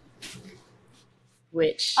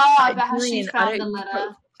 Which About how she Julian, found the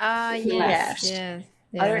letter. Yes.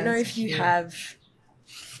 I don't know that's if you cute. have.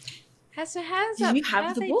 So Do you have how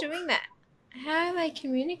are the they book? doing that? How are they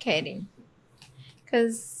communicating?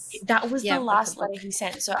 Because That was Yeah, the but last the letter book- he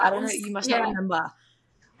sent. So I don't know. You must not remember.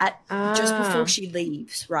 Just before she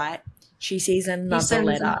leaves, right? She sees another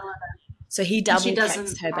letter. So he double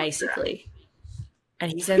texts her basically,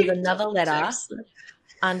 and he sends another letter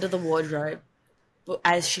under the wardrobe. But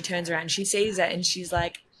as she turns around, she sees it, and she's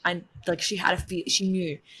like, she had a feel. She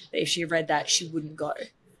knew that if she read that, she wouldn't go,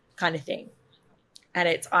 kind of thing. And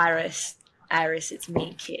it's Iris, it's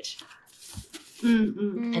me, Kit.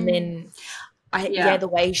 Mm-mm. And then, the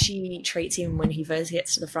way she treats him when he first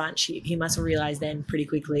gets to the front, he must have realised then pretty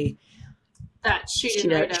quickly that she she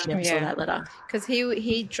never saw that letter. Because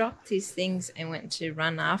he dropped his things and went to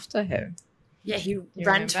run after her. Yeah, he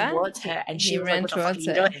ran towards her, and she ran towards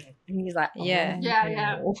her. And he's like, oh, Yeah.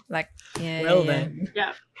 Like, yeah. Well then.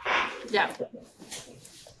 Yeah.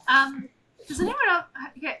 Does anyone else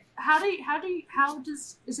get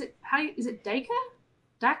is it Dacre?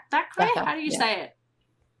 Dacker, How do you say it?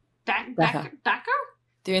 Dacker. Dacker?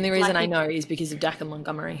 The only reason I know is because of Dacker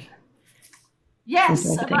Montgomery.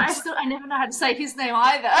 Yes, but I never know how to say his name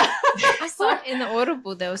either. I thought in the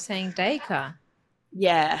Audible they were saying Dacre.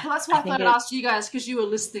 Yeah. Well, that's why I thought I'd ask you guys because you were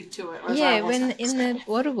listening to it. Yeah, when in the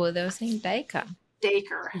Audible they were saying Dacre.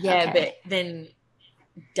 Dacre. Yeah, Okay. but then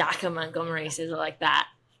Dacker Montgomery says it like that.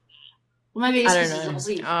 Well, maybe it's I because don't it's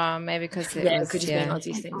know. Aussie. Oh, maybe because it It was, could just be an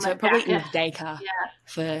Aussie thing. So Like it probably Dacker. is Dacre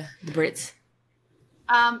for the Brits.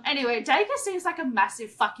 Anyway, Dacre seems like a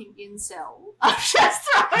massive fucking incel. I'm just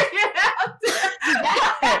throwing it out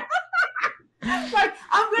there. Like,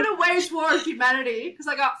 I'm going to wage war on humanity because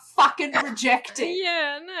I got fucking rejected.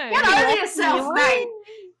 Yeah, no. Get over yourself, mate.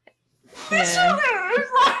 Yeah. Literally,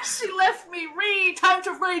 it's like she left me. Time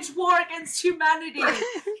to wage war against humanity.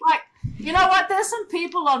 Like, you know what? There's some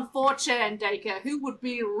people on 4chan, Dacre, who would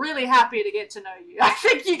be really happy to get to know you. I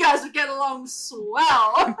think you guys would get along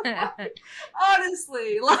swell.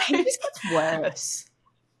 Honestly, like, He just gets worse.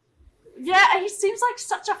 yeah, he seems like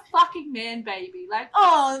such a fucking man baby. Like,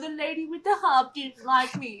 oh, the lady with the harp didn't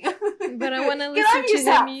like me. But I want to Get over listen to the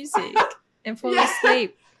yourself. music and fall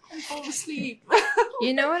asleep. And fall asleep.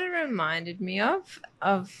 You know what it reminded me of?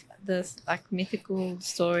 Of this like mythical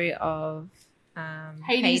story of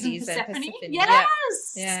Hades and Persephone.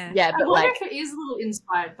 Yes. Yeah. I but wonder like, if it is a little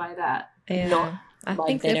inspired by that. Yeah. not I like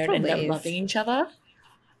think they there don't end probably up is. loving each other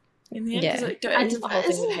in the end. Yeah. 'Cause, like, I isn't the whole thing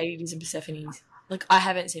with isn't- Hades and Persephone? Like, I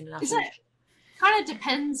haven't seen enough. Isn't it? Kind of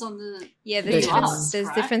depends on the Yeah, There's there's different-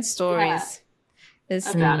 right? different stories. There's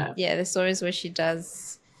About it. Yeah, there's stories where she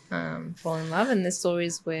does fall in love, and there's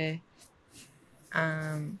stories where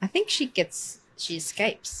I think she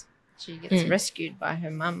escapes. She gets rescued by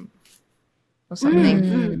her mum or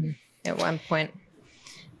something at one point.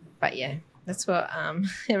 But yeah, that's what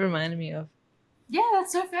it reminded me of. Yeah,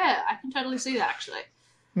 that's so fair. I can totally see that actually.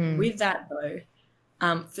 With that though,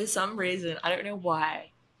 for some reason, I don't know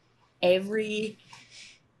why, every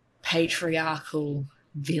patriarchal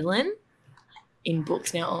villain in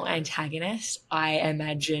books now, or antagonist, I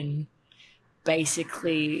imagine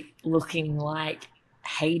basically looking like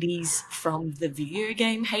Hades from the video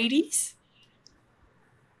game Hades,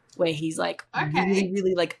 where he's like really,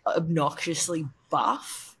 really like obnoxiously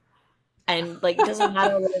buff, and like it doesn't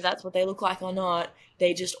matter whether that's what they look like or not.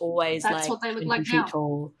 They just always That's what they look like 20 feet now.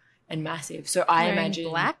 tall and massive. So I Wearing imagine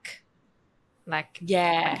black, like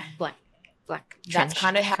yeah, black. that's trench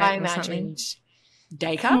kind of how coat I or something. imagined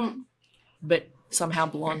Dacre, but somehow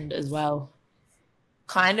blonde as well.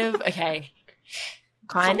 Kind of okay.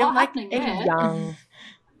 Kind So of what like happening a there? young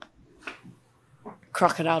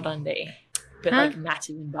Crocodile Dundee, but like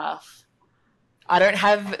massive and buff. I don't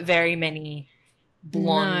have very many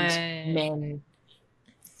blonde No. men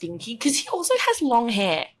thinking, because he also has long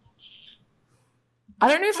hair. I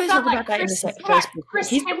don't know if they talk about that in the first book. Chris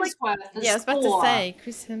He's got, like, Hemsworth as Yeah, I was about Thor, to say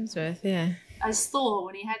Chris Hemsworth. Yeah. as Thor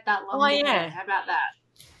when he had that long Oh, hair. yeah. How about that?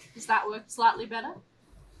 Does that work slightly better?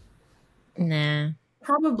 Nah.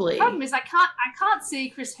 Probably. The problem is I can't see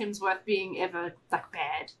Chris Hemsworth being ever like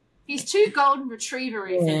bad. He's too golden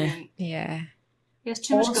retriever-y for me. Yeah. He has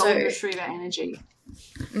too much golden retriever energy.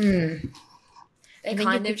 They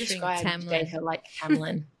kind of described Data like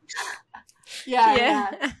Hamlin.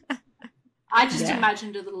 Yeah. I just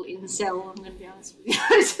imagined a little incel, I'm going to be honest with you.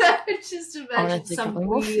 I just imagined some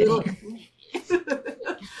weird...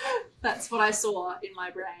 That's what I saw in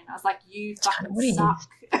my brain. I was like, you fucking suck.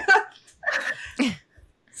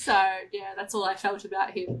 So, yeah, that's all I felt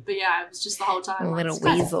about him. But, yeah, it was just the whole time. A little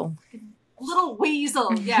weasel. Little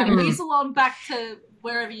weasel. Yeah, weasel on back to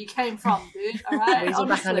wherever you came from, dude. All right? Weasel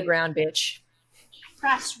back underground, bitch.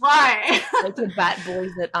 That's right. Take the bat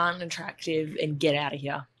boys that aren't attractive and get out of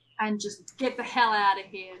here. And just get the hell out of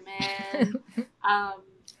here, man.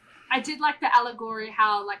 I did like the allegory,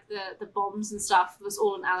 how like the bombs and stuff was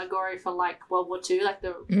all an allegory for like World War II, like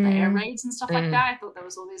the air raids and stuff like that. I thought there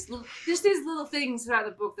was all these little things throughout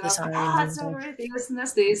the book that I was like, that's so everything,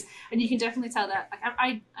 this, and you can definitely tell that. Like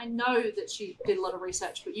I know that she did a lot of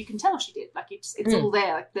research, but you can tell she did. Like it's all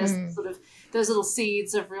there. Like there's sort of those little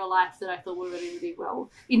seeds of real life that I thought were really, really well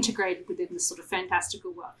integrated within this sort of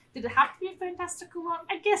fantastical world. Did it have to be a fantastical world?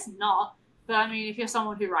 I guess not. But, I mean, if you're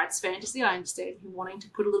someone who writes fantasy, I understand you wanting to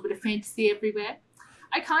put a little bit of fantasy everywhere.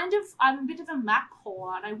 I'm a bit of a map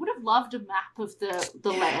whore, and I would have loved a map of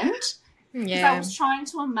the land. Because I was trying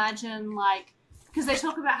to imagine, like, because they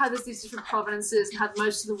talk about how there's these different provinces and how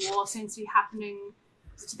most of the war seems to be happening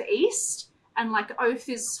to the east, and, like, Oath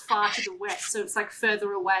is far to the west, so it's, like,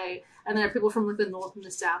 further away. And there are people from, like, the north and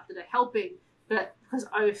the south that are helping. But because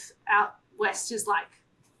Oath out west is, like,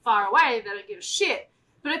 far away, they don't give a shit.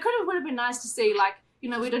 But it would have been nice to see, like, you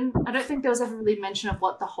know, I don't think there was ever really mention of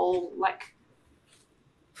what the whole, like,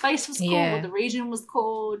 place was called, what the region was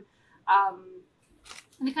called.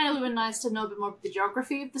 And it kind of would have been nice to know a bit more of the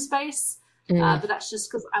geography of the space. But that's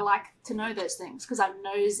just because I like to know those things, because I'm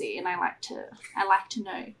nosy and I like to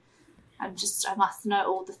know. I must know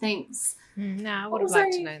all the things. No, I would have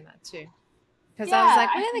liked to know that too. Because I was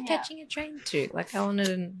like, where are they catching a train to? Like, I wanted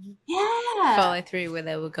to follow through where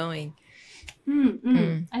they were going.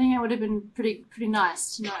 I think it would have been pretty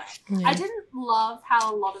nice to know. I didn't love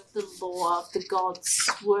how a lot of the lore of the gods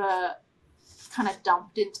were kind of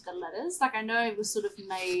dumped into the letters. Like, I know it was sort of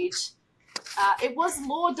made... it was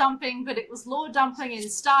lore dumping, but it was lore dumping in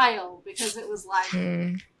style, because it was like,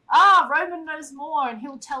 Roman knows more and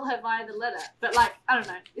he'll tell her via the letter. But, like, I don't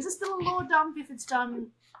know. Is it still a lore dump if it's done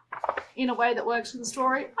in a way that works for the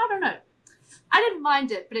story? I don't know. I didn't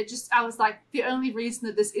mind it, but I was like, the only reason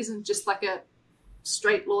that this isn't just like a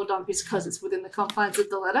straight lore dump is because it's within the confines of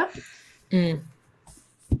the letter.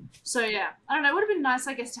 So, yeah. I don't know. It would have been nice,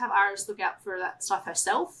 I guess, to have Iris look out for that stuff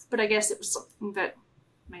herself, but I guess it was something that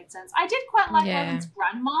made sense. I did quite like Evan's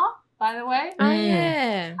grandma, by the way. Oh,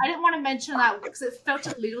 yeah. I didn't want to mention that because it felt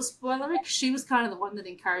a little spoilery, because she was kind of the one that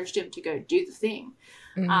encouraged him to go do the thing.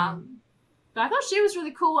 But I thought she was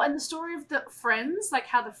really cool. And the story of the Friends, like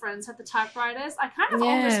how the Friends had the typewriters, I kind of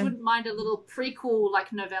almost wouldn't mind a little prequel,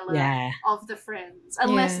 like, novella of the Friends,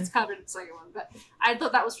 unless it's covered in the second one. But I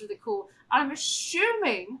thought that was really cool. I'm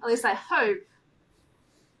assuming, at least I hope,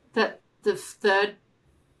 that the third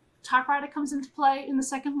typewriter comes into play in the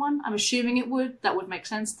second one. I'm assuming it would. That would make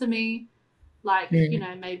sense to me. Like, you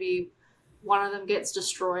know, maybe one of them gets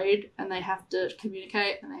destroyed and they have to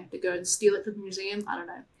communicate and they have to go and steal it from the museum. I don't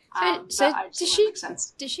know. So does she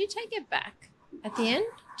take it back at the end?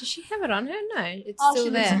 Does she have it on her? No, it's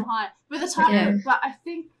still there. With the typewriter, but I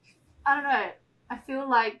think, I don't know. I feel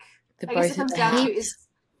like I guess it comes down to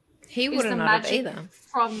he wouldn't know it either.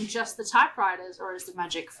 From just the typewriters, or is the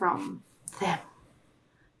magic from them?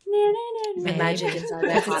 The magic inside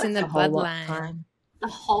their heart, it's in the bloodline. The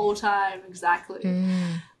whole time, exactly.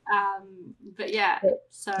 But yeah,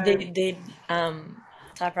 so the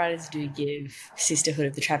typewriters do give Sisterhood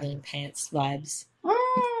of the Travelling Pants vibes.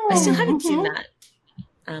 I still haven't seen that.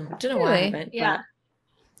 I don't know why I haven't, but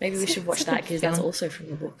maybe we should watch that, because that's also from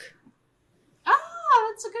the book.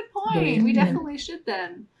 That's a good point. We definitely should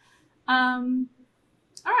then. All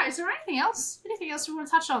right, is there anything else? Anything else we want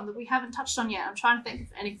to touch on that we haven't touched on yet? I'm trying to think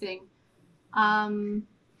of anything. There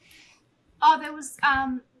was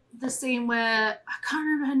the scene where, I can't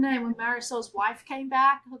remember her name, when Marisol's wife came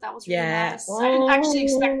back. I thought that was really nice. I didn't actually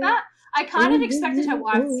expect that. I kind of expected her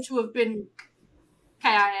wife to have been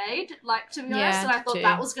KIA'd, like, to be honest, and I thought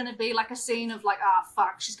that was going to be like a scene of like,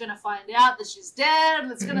 fuck, she's going to find out that she's dead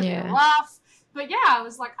and it's going to be rough. But yeah, I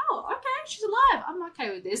was like, okay, she's alive. I'm okay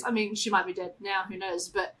with this. I mean, she might be dead now, who knows,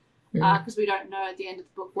 but because we don't know at the end of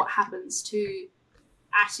the book what happens to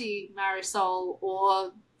Atty, Marisol,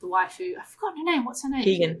 or the wife who, I've forgotten her name. What's her name?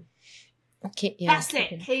 Keegan. That's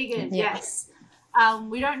it, Keegan. Yeah. Yes.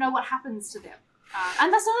 We don't know what happens to them.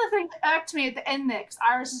 And that's another thing that irked me at the end there, because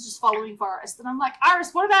Iris is just following Forrest. And I'm like,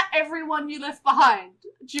 Iris, what about everyone you left behind?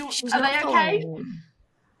 Are they okay?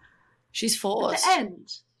 She's forced. At the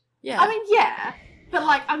end. Yeah. I mean, yeah. But,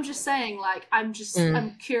 like, I'm just saying, like, I'm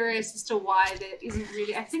curious as to why there isn't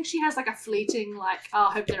really... I think she has, like, a fleeting, like, oh,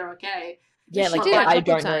 I hope they're okay. Yeah, like, I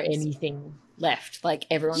don't know anything left. Like,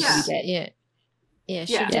 everyone can be dead. Yeah,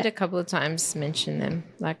 she did a couple of times mention them.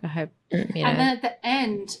 Like, I hope, And then at the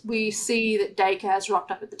end, we see that Dacre has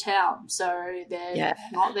rocked up at the town. So they're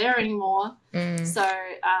not there anymore. So,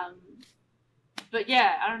 but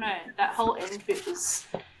yeah, I don't know. That whole end bit was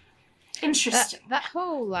interesting. That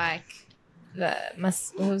whole, like, what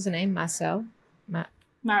was her name? Marisol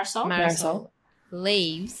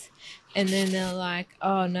leaves. And then they're like,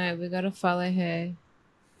 oh, no, we got to follow her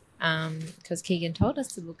because Keegan told us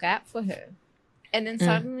to look out for her. And then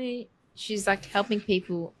suddenly she's like helping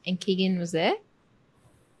people and Keegan was there?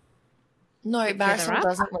 No, Marisol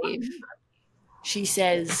doesn't leave. She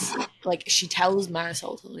says, like, she tells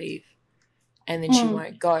Marisol to leave and then she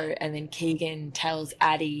won't go. And then Keegan tells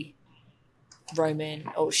Addie,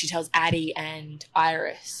 she tells Addie and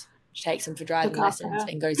Iris, she takes them for driving lessons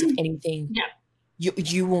and goes, if anything,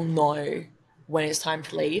 you will know when it's time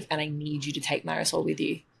to leave and I need you to take Marisol with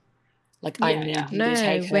you. Like, I need you to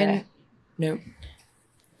take her. No.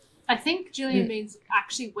 I think Julian means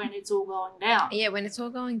actually when it's all going down. Yeah, when it's all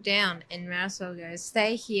going down and Marisol goes,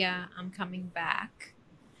 stay here, I'm coming back.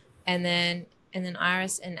 And then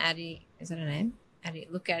Iris and Addie, is that her name? Addie,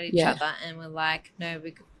 look at each other and we're like, no,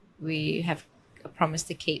 we have a promise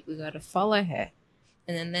to keep. We got to follow her.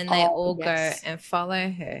 And then they all go and follow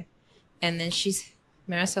her. And then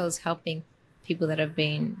Marisol is helping people that have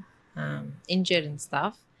been injured and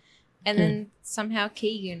stuff. And then somehow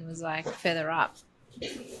Keegan was like further up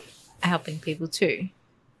helping people too.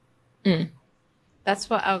 That's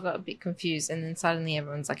what I got a bit confused. And then suddenly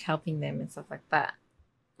everyone's like helping them and stuff like that.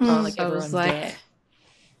 Like so everyone's there.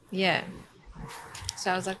 Yeah.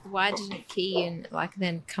 So I was like, why didn't Keegan like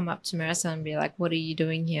then come up to Marisol and be like, what are you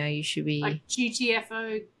doing here? You should be like GTFO,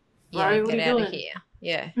 bro, get what are you out doing? of here.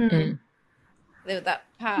 Yeah. That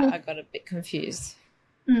part I got a bit confused.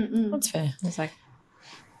 That's fair. I was like,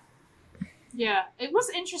 yeah, it was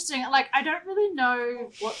interesting. Like, I don't really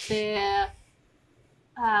know what their...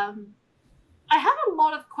 I have a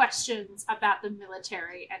lot of questions about the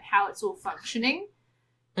military and how it's all functioning.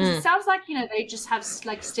 It sounds like, you know, they just have,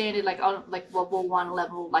 like, standard, like, on, like, World War I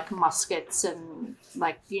level, like, muskets and,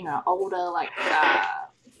 like, you know, older, like,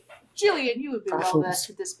 Jillian, you would be well versed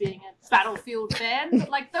with this being a battlefield fan, but,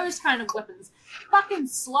 like, those kind of weapons. Fucking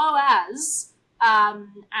slow as,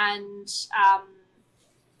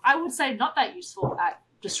 I would say not that useful at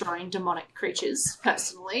destroying demonic creatures,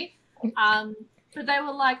 personally. But they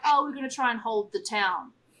were like, oh, we're going to try and hold the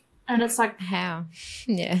town. And it's like... How?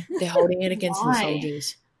 Yeah. They're holding it against the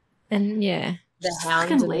soldiers. And, yeah. The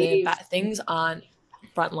hounds and the bat things aren't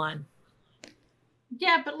frontline.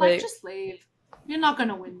 Yeah, but, like, just leave. You're not going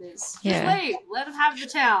to win this. Just leave. Let them have the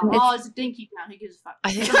town. It's a dinky town. Who gives a fuck?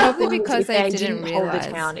 I think probably because they didn't hold the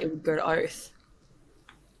town, it would go to Oath.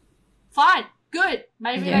 Fine. Good.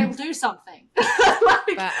 Maybe they will do something. But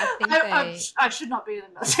I think I should not be in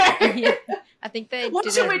the military. I think they What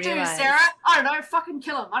should we do, Sarah? I don't know. Fucking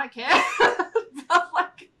kill him. I don't care. But,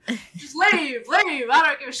 like, just leave. I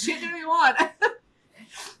don't give a shit. Do what you want.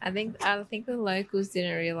 I think the locals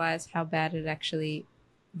didn't realize how bad it actually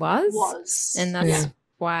was. And that's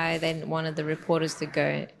why they wanted the reporters to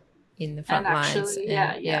go in the front lines.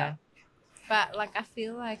 Yeah. But, like, I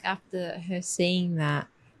feel like after her seeing that,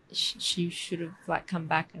 she should have like come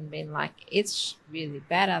back and been like, it's really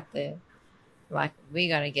bad out there, like we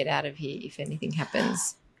gotta get out of here if anything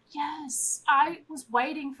happens. Yes, I was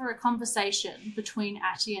waiting for a conversation between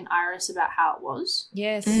Atty and Iris about how it was.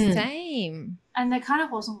 Yes, same. And there kind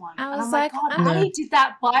of wasn't one. I was and like, God, Atty did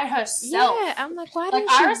that by herself. Yeah, I'm like, why didn't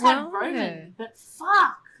she Iris had warn Roman, her? but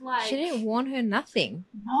fuck, like She didn't warn her nothing.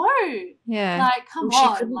 No. Yeah. Like, come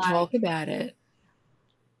on. She couldn't talk about it.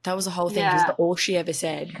 That was the whole thing, because all she ever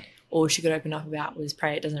said, all she could open up about was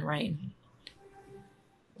pray it doesn't rain.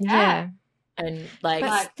 Yeah. And, like,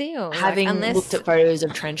 but still, having looked at photos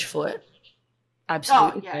of Trenchfoot,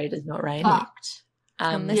 absolutely pray it does not rain. Fucked.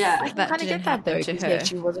 I kind of get that, though, because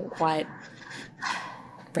she wasn't quite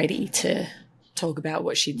ready to talk about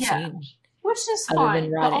what she'd seen. Which is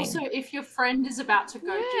fine, but also if your friend is about to go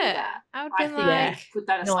do that, I would be like, put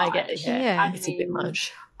that aside. No, I get it. Yeah, it's a bit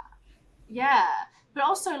much. Yeah, But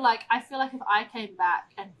also, like, I feel like if I came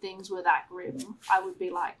back and things were that grim, I would be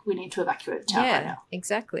like, we need to evacuate the town right now.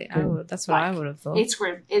 Exactly. I would. That's what I would have thought. It's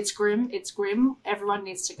grim. It's grim. It's grim. Everyone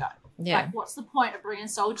needs to go. Yeah. Like, what's the point of bringing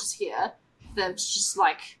soldiers here? They're just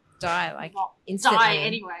like die, like instantly. Die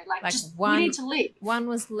anyway. Like just we need to leave. One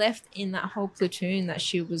was left in that whole platoon that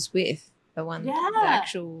she was with. The one, the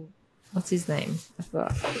actual, what's his name? I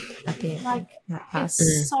forgot. At the end, like that pass.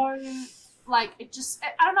 It's so. Like, it just,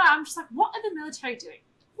 I don't know, I'm just like, what are the military doing?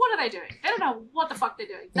 What are they doing? They don't know what the fuck they're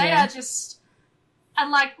doing. They are just,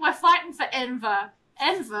 and like, we're fighting for Enver.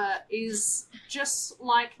 Enver is just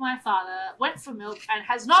like my father, went for milk and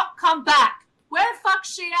has not come back. Where the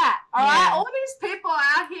fuck's she at? Alright? All these people are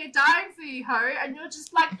out here dying for you, ho, and you're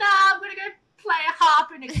just like, nah, I'm gonna go play a harp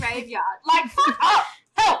in a graveyard. Like, fuck up!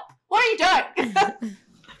 Help! What are you doing?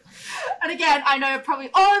 And again, I know probably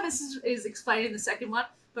all of this is explained in the second one,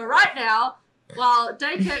 but right now, while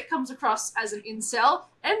Dacre comes across as an incel,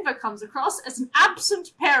 Enver comes across as an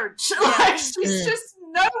absent parent. Like, she's just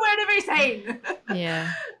nowhere to be seen.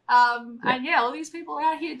 Yeah. And all these people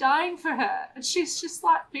are out here dying for her. And she's just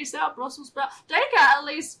like, peace out, Brussels sprout. Dacre, at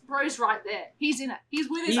least, bro's right there. He's in it. He's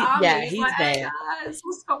with his army. Yeah, he's like, there. Hey guys,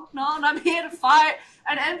 what's going on? I'm here to fight.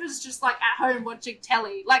 And Enver's just like at home watching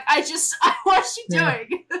telly. Like, what's she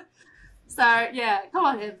doing? So, yeah, come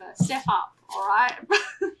on, Enver, step up, all right?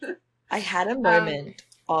 I had a moment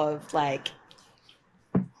of, like,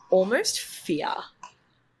 almost fear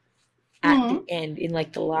at the end in,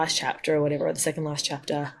 like, the last chapter or whatever, or the second last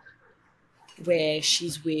chapter, where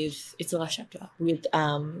she's with, it's the last chapter, with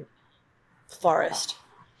Forrest.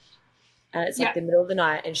 And it's, like, the middle of the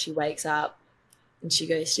night, and she wakes up, and she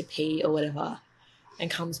goes to pee or whatever, and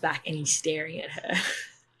comes back, and he's staring at her.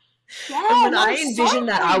 Yeah, and when I envisioned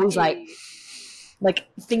that, I was like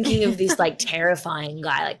thinking of this like terrifying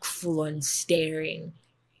guy, like full on staring.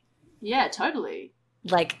 Yeah, totally.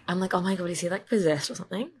 Like, I'm like, oh my god, is he like possessed or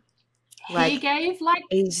something? Like, he gave like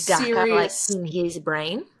is serious, like in his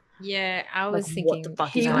brain. Yeah, I was like, thinking what the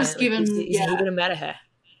fuck he was given. Is he gonna murder her?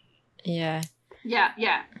 Yeah.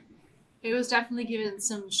 Yeah. It was definitely given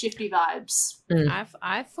some shifty vibes.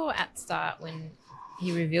 I thought at the start when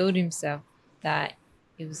he revealed himself that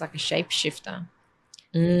he was like a shapeshifter.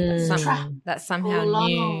 That somehow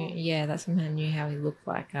knew how he looked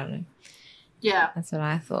like. I don't know. Yeah. That's what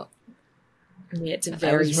I thought. Yeah, it's a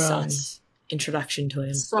very sus introduction to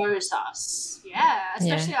him. So sus. Yeah.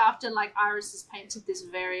 Especially after like Iris has painted this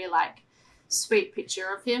very like sweet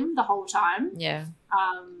picture of him the whole time. Yeah.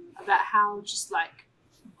 About how just like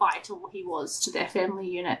vital he was to their family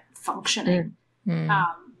unit functioning.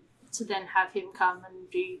 To then have him come and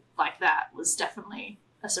be like that was definitely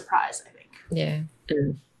a surprise, I think. Yeah.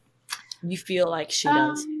 You feel like she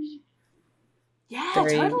does. Yeah,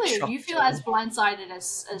 Very totally. You feel as blindsided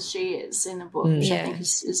as she is in the book, which I think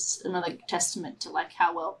is another testament to like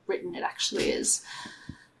how well written it actually is.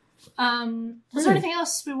 Was there anything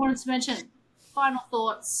else we wanted to mention? Final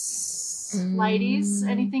thoughts, ladies?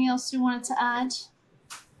 Anything else you wanted to add?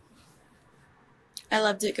 I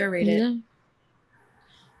loved it. Go read it.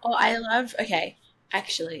 Oh,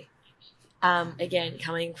 actually, again,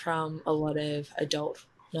 coming from a lot of adult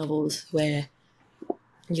novels where,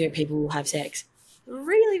 people will have sex,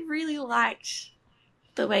 really, really liked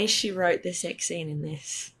the way she wrote the sex scene in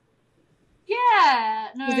this. Yeah,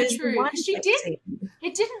 no, true.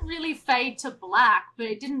 It didn't really fade to black, but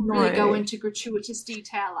it didn't really go into gratuitous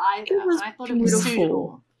detail either. I thought it was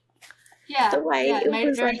suitable. Yeah, the way it made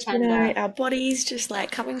was very like, tender. Our bodies just like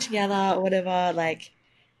coming together or whatever, like.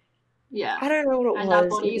 Yeah. I don't know what it was. Our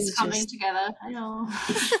bodies coming together. I know.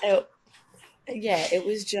 It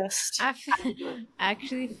was just. I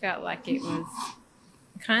actually felt like it was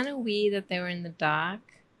kind of weird that they were in the dark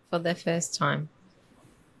for their first time.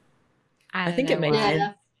 I think it made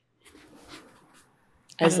sense.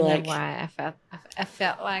 I don't know why I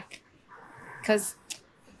felt like, because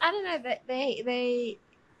I don't know that they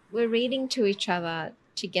were reading to each other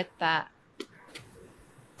to get that,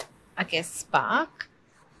 I guess, spark.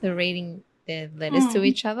 They're reading their letters to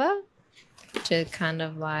each other to kind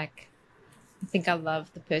of like, I think I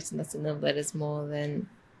love the person that's in the letters more than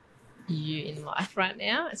you in life right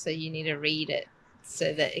now. So you need to read it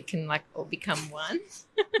so that it can like all become one.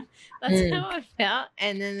 That's how I felt.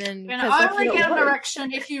 And then you're gonna only get an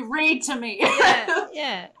erection if you read to me.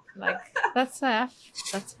 Yeah. Like that's how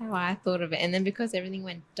I thought of it. And then because everything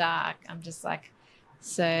went dark, I'm just like,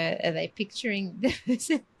 so are they picturing the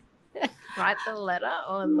person write the letter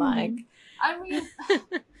or like? I mean,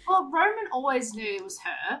 well, Roman always knew it was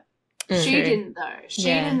her. She didn't though. She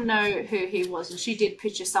didn't know who he was, and she did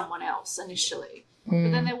picture someone else initially.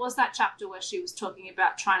 But then there was that chapter where she was talking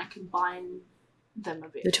about trying to combine them a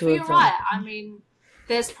bit. The two but of you're them. right. I mean,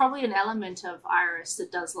 there's probably an element of Iris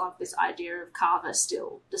that does love this idea of Carver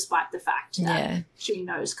still, despite the fact that she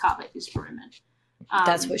knows Carver is Roman.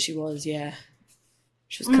 That's what she was, yeah.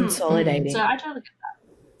 She was consolidating. So I totally get that.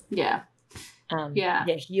 Yeah.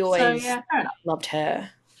 Yeah, he always loved her.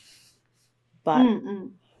 But,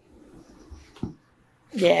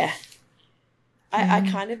 yeah. I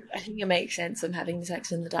think it makes sense them having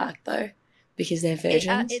sex in the dark, though, because they're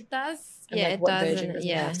virgins. It does. And, yeah, like, it what does. virgin doesn't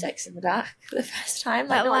have sex in the dark for the first time?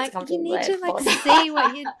 But, like, you need to, see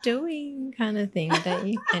what you're doing kind of thing, don't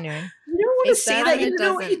you? Anyway. You don't want to see that. You don't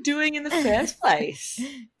know what you're doing in the first place.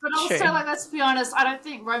 But also, like, let's be honest, I don't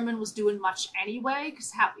think Roman was doing much anyway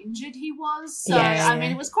because how injured he was. So, I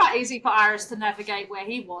mean, it was quite easy for Iris to navigate where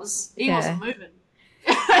he was. He wasn't moving.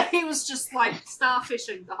 He was just, like,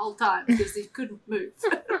 starfishing the whole time because he couldn't move.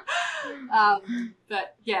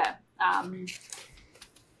 But, yeah.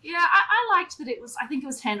 I liked that I think it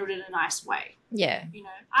was handled in a nice way. Yeah. You know,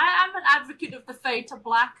 I am an advocate of the fade to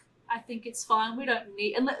black. I think it's fine. We don't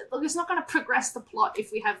need, and look, it's not going to progress the plot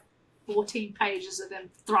if we have 14 pages of them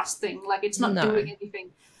thrusting. Like, it's not doing anything.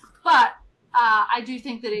 But I do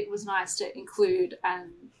think that it was nice to include,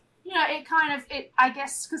 and, you know, I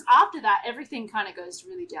guess, because after that, everything kind of goes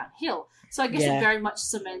really downhill. So I guess it very much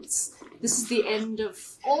cements this is the end of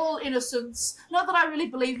all innocence. Not that I really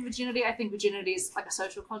believe in virginity. I think virginity is like a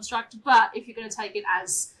social construct. But if you're going to take it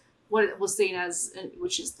as what it was seen as,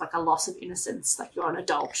 which is like a loss of innocence, like you're an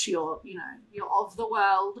adult, you're of the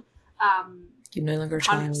world. You're no longer a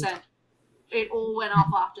child. 100%. It all went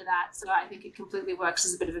off after that. So I think it completely works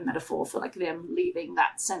as a bit of a metaphor for like them leaving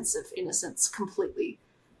that sense of innocence completely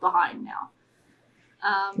behind now.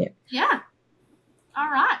 Yeah. All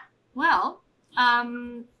right. Well,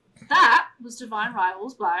 that was Divine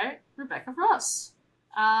Rivals by Rebecca Ross.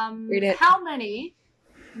 Read it. How many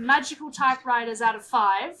magical typewriters out of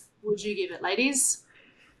 5 would you give it, ladies?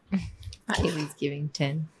 Kaylee's giving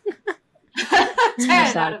 10.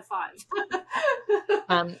 10 out of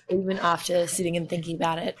 5. Even after sitting and thinking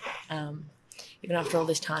about it, even after all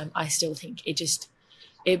this time, I still think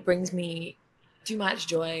it brings me too much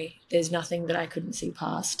joy. There's nothing that I couldn't see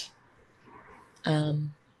past.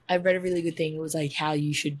 I read a really good thing. It was like how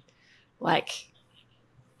you should, like,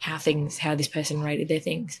 how this person rated their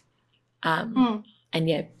things. And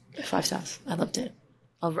yeah, 5 stars. I loved it.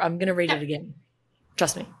 I'm going to read it again.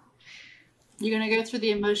 Trust me. You're going to go through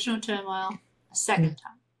the emotional turmoil a second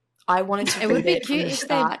time. I wanted to read it from the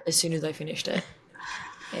start as soon as I finished it.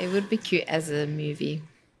 It would be cute as a movie.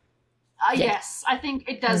 Yes, I think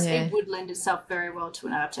it does. Yeah. It would lend itself very well to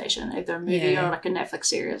an adaptation, either a movie or like a Netflix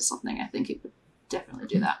series or something. I think it would definitely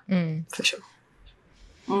do that. For sure.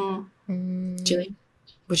 Julie,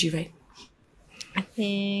 what'd you rate? I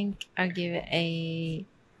think I'll give it a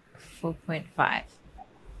 4.5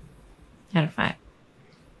 out of 5.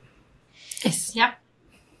 Yes. Yep.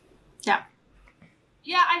 Yeah.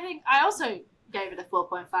 Yeah, I think I also gave it a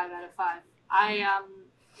 4.5 out of 5.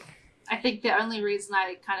 I think the only reason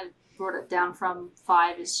I kind of brought it down from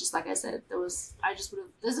 5 is just like I said, there's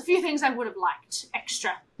a few things I would have liked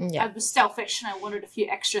extra. Yeah. I was selfish and I wanted a few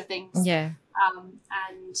extra things. Yeah.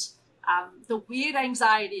 And the weird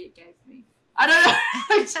anxiety it gave me. I don't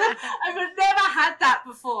know. I've never had that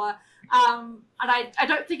before. And I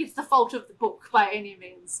don't think it's the fault of the book by any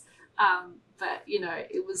means. But, you know,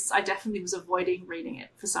 I definitely was avoiding reading it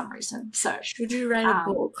for some reason. So should you write a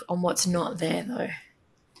book on what's not there, though?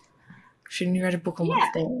 Shouldn't you write a book on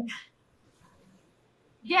what's there?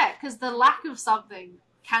 Yeah, because the lack of something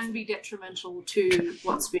can be detrimental to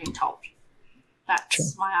what's being told.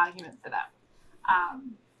 That's my argument for that.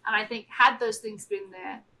 And I think had those things been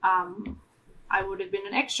there, I would have been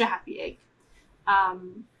an extra happy egg.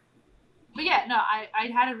 But yeah, no, I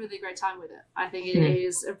had a really great time with it. I think it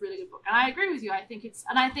is a really good book. And I agree with you. I think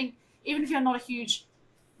even if you're not a huge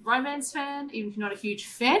romance fan, even if you're not a huge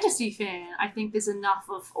fantasy fan, I think there's enough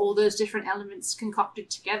of all those different elements concocted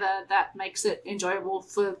together that makes it enjoyable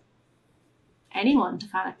for anyone to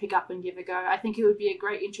kind of pick up and give a go. I think it would be a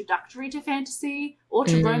great introductory to fantasy or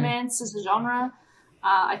to romance as a genre.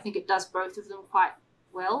 I think it does both of them quite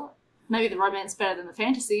well. Maybe the romance better than the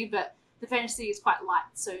fantasy, but the fantasy is quite light,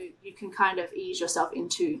 so you can kind of ease yourself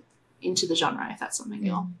into the genre if that's something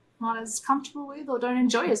you're not as comfortable with or don't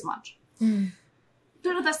enjoy as much.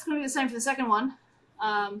 Don't know if that's going to be the same for the second one,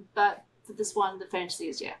 but for this one, the fantasy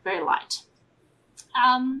is, very light.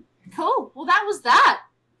 Cool. Well, that was that.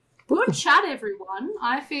 Good chat, everyone.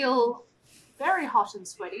 I feel very hot and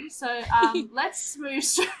sweaty, so let's move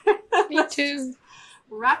straight. Me too.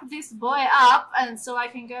 wrap this boy up and so I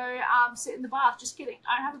can go sit in the bath. Just kidding.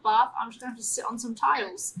 I don't have a bath. I'm just going to have to sit on some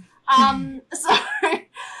tiles. So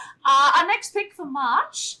our next pick for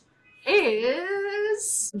March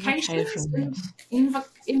is Invocations.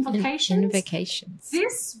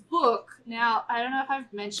 This book, now, I don't know if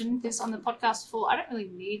I've mentioned this on the podcast before. I don't really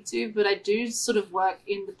need to, but I do sort of work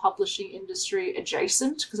in the publishing industry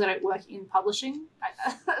adjacent because I don't work in publishing.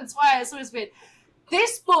 That's why it's always weird.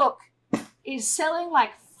 This book is selling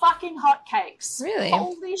like fucking hotcakes. Really?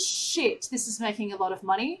 Holy shit, this is making a lot of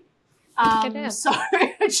money. So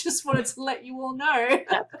I just wanted to let you all know.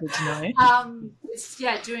 That's good to know. It's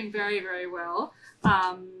doing very, very well.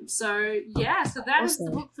 So that is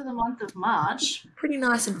the book for the month of March. Pretty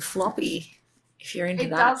nice and floppy. If you're into it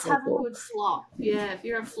that, does have a good flop. Yeah, if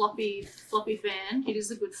you're a floppy fan, it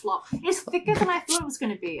is a good flop. It's thicker than I thought it was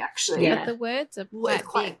going to be, actually. Yeah, but the words are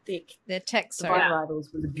quite thick. The text, The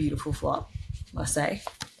Rivals was a beautiful flop, I say.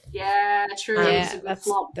 Yeah, true. It's a good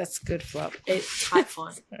flop. That's a good flop. It's tight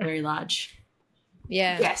font, very large.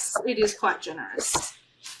 Yeah. Yes, it is quite generous.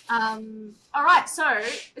 All right, so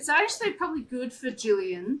it's actually probably good for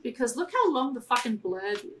Gillian because look how long the fucking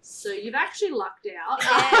blurb is. So you've actually lucked out.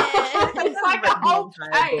 Yeah. It's like a whole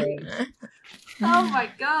page. Oh my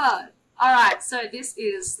god. All right, so this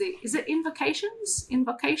is is it Invocations?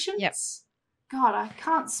 Invocations? Yep. God, I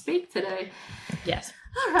can't speak today. Yes.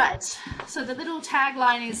 All right, so the little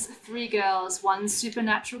tagline is 3 girls, 1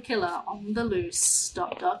 supernatural killer on the loose, ...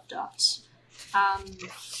 All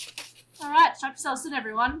right, strap yourselves in,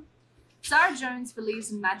 everyone. Zara Jones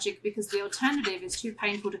believes in magic because the alternative is too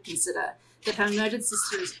painful to consider, that her murdered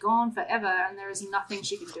sister is gone forever and there is nothing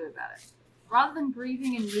she can do about it. Rather than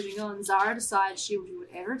grieving and moving on, Zara decides she will do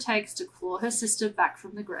whatever it takes to claw her sister back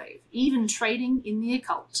from the grave, even trading in the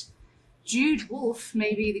occult. Jude Wolfe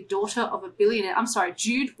may be the daughter of a billionaire. I'm sorry,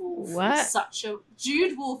 Jude Wolfe. What?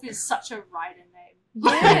 Jude Wolfe is such a writer name.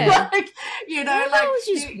 Yeah. Was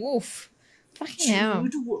just Wolf. Fucking hell.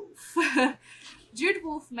 Jude Wolfe. Jude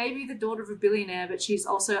Wolfe may be the daughter of a billionaire, but she's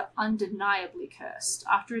also undeniably cursed.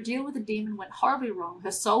 After a deal with a demon went horribly wrong,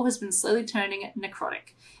 her soul has been slowly turning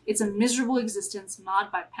necrotic. It's a miserable existence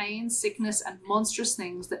marred by pain, sickness, and monstrous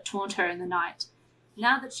things that taunt her in the night.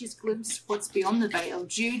 Now that she's glimpsed what's beyond the veil,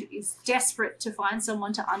 Jude is desperate to find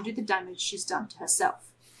someone to undo the damage she's done to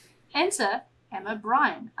herself. Enter Emma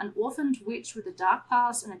Bryan, an orphaned witch with a dark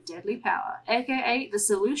past and a deadly power, aka the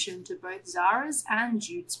solution to both Zara's and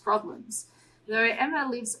Jude's problems. Though Emma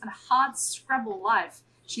lives a hard scrabble life,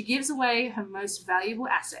 she gives away her most valuable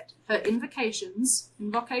asset, her invocations,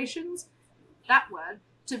 that word,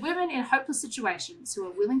 to women in hopeless situations who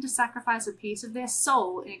are willing to sacrifice a piece of their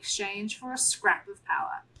soul in exchange for a scrap of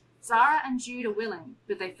power. Zara and Jude are willing,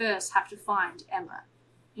 but they first have to find Emma.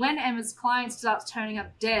 When Emma's client starts turning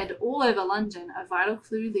up dead all over London, a vital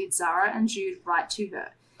clue leads Zara and Jude right to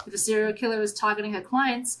her. If a serial killer is targeting her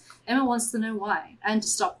clients, Emma wants to know why, and to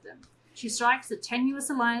stop them. She strikes a tenuous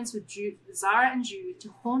alliance with Zara and Jude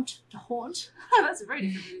to haunt, that's a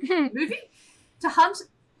very different movie, to hunt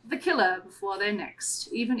the killer before their next,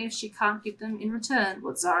 even if she can't give them in return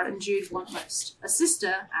what Zara and Jude want most, a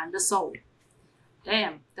sister and a soul.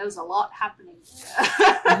 Damn, there was a lot happening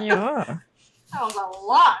there. Yeah. That was a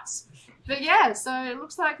lot. But yeah, so it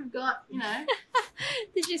looks like we've got,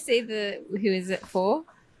 Did you see who is it for?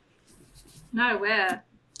 No, where?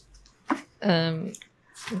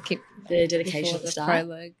 Keep the dedication the start.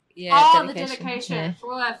 prologue. Yeah, the dedication. Yeah.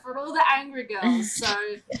 For all the angry girls. So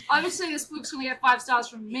obviously this book's going to get 5 stars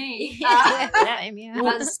from me.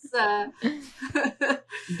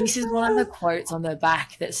 This is one of the quotes on the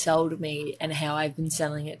back that sold me and how I've been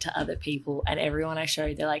selling it to other people, and everyone I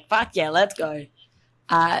showed, they're like, fuck yeah, let's go.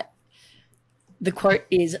 The quote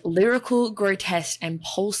is, lyrical, grotesque, and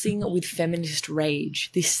pulsing with feminist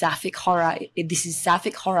rage. This is sapphic horror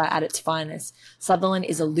at its finest. Sutherland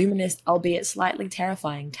is a luminous, albeit slightly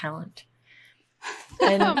terrifying talent.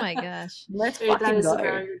 And oh my gosh. Let's fucking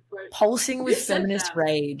go. Pulsing with feminist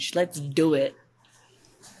rage. Let's do it.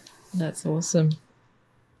 That's awesome.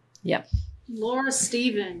 Yep. Laura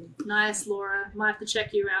Stephen. Nice, Laura. Might have to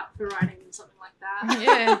check you out for writing something like that.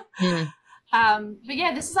 Yeah. But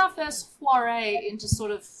yeah, this is our first foray into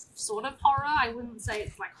sort of horror. I wouldn't say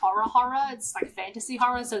it's like horror. It's like fantasy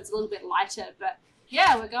horror, so it's a little bit lighter. But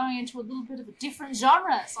yeah, we're going into a little bit of a different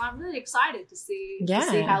genre, so I'm really excited to see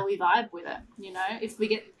how we vibe with it. If we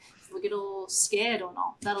get all scared or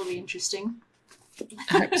not, that'll be interesting.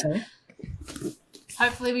 I hope so.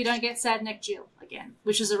 Hopefully, we don't get Sad Neck Jill again,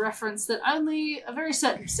 which is a reference that only a very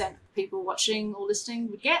certain percent of people watching or listening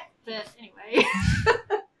would get. But anyway.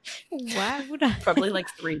 Why would I? Probably like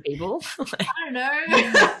 3 people. I don't know.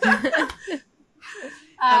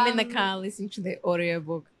 I'm in the car listening to the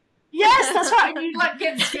audiobook. Yes, that's right. And you like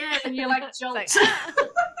get scared and you like jolt.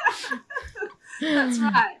 That's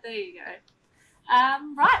right. There you go.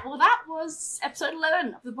 Right. Well, that was episode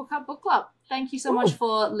 11 of the Book Hub Book Club. Thank you so much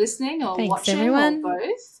for listening or watching everyone. or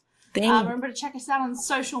both. Remember to check us out on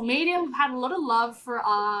social media. We've had a lot of love for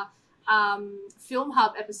our Film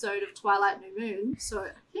Hub episode of Twilight New Moon. So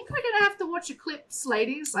I think we're going to have to watch Eclipse,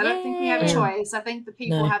 ladies. I don't think we have a choice. I think the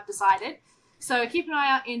people have decided. So keep an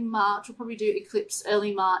eye out in March. We'll probably do Eclipse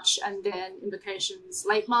early March and then Invocations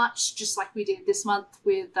late March, just like we did this month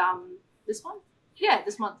with this one? Yeah,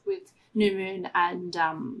 this month with New Moon and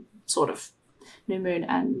New Moon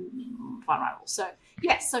and Fine Rival. So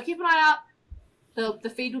yes, so keep an eye out. The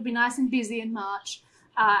feed will be nice and busy in March.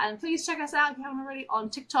 And please check us out if you haven't already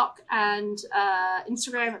on TikTok and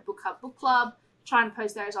Instagram at Book Hub Book Club. Try and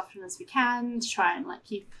post there as often as we can to try and like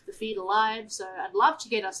keep the feed alive. So I'd love to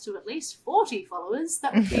get us to at least 40 followers.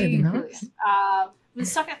 That would be brilliant. We're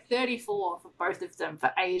stuck at 34 for both of them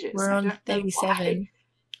for ages. We're on 37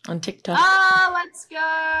 on TikTok. Let's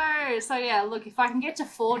go. So yeah, look, if I can get to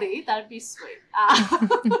 40, that'd be sweet. But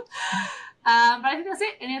I think that's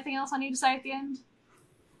it. Anything else I need to say at the end?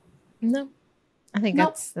 No. I think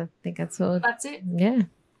that's all. That's it. Yeah.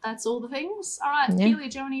 That's all the things. All right, Keely,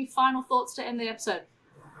 do you have any final thoughts to end the episode?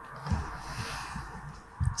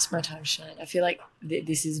 It's my time to shine. I feel like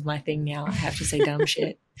this is my thing now. I have to say dumb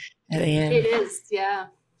shit at the end. It is, yeah.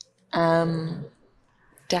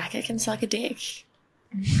 Daka can suck a dick.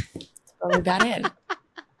 That's probably about it.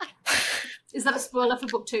 Is that a spoiler for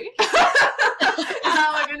book 2? Is that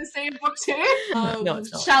what we're going to see in book 2? No,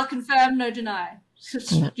 it's not. Shall confirm, no deny.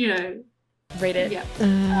 You know. Read it. Yeah. All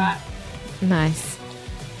right. Nice.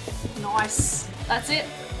 Nice. That's it.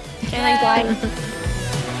 Okay, bye.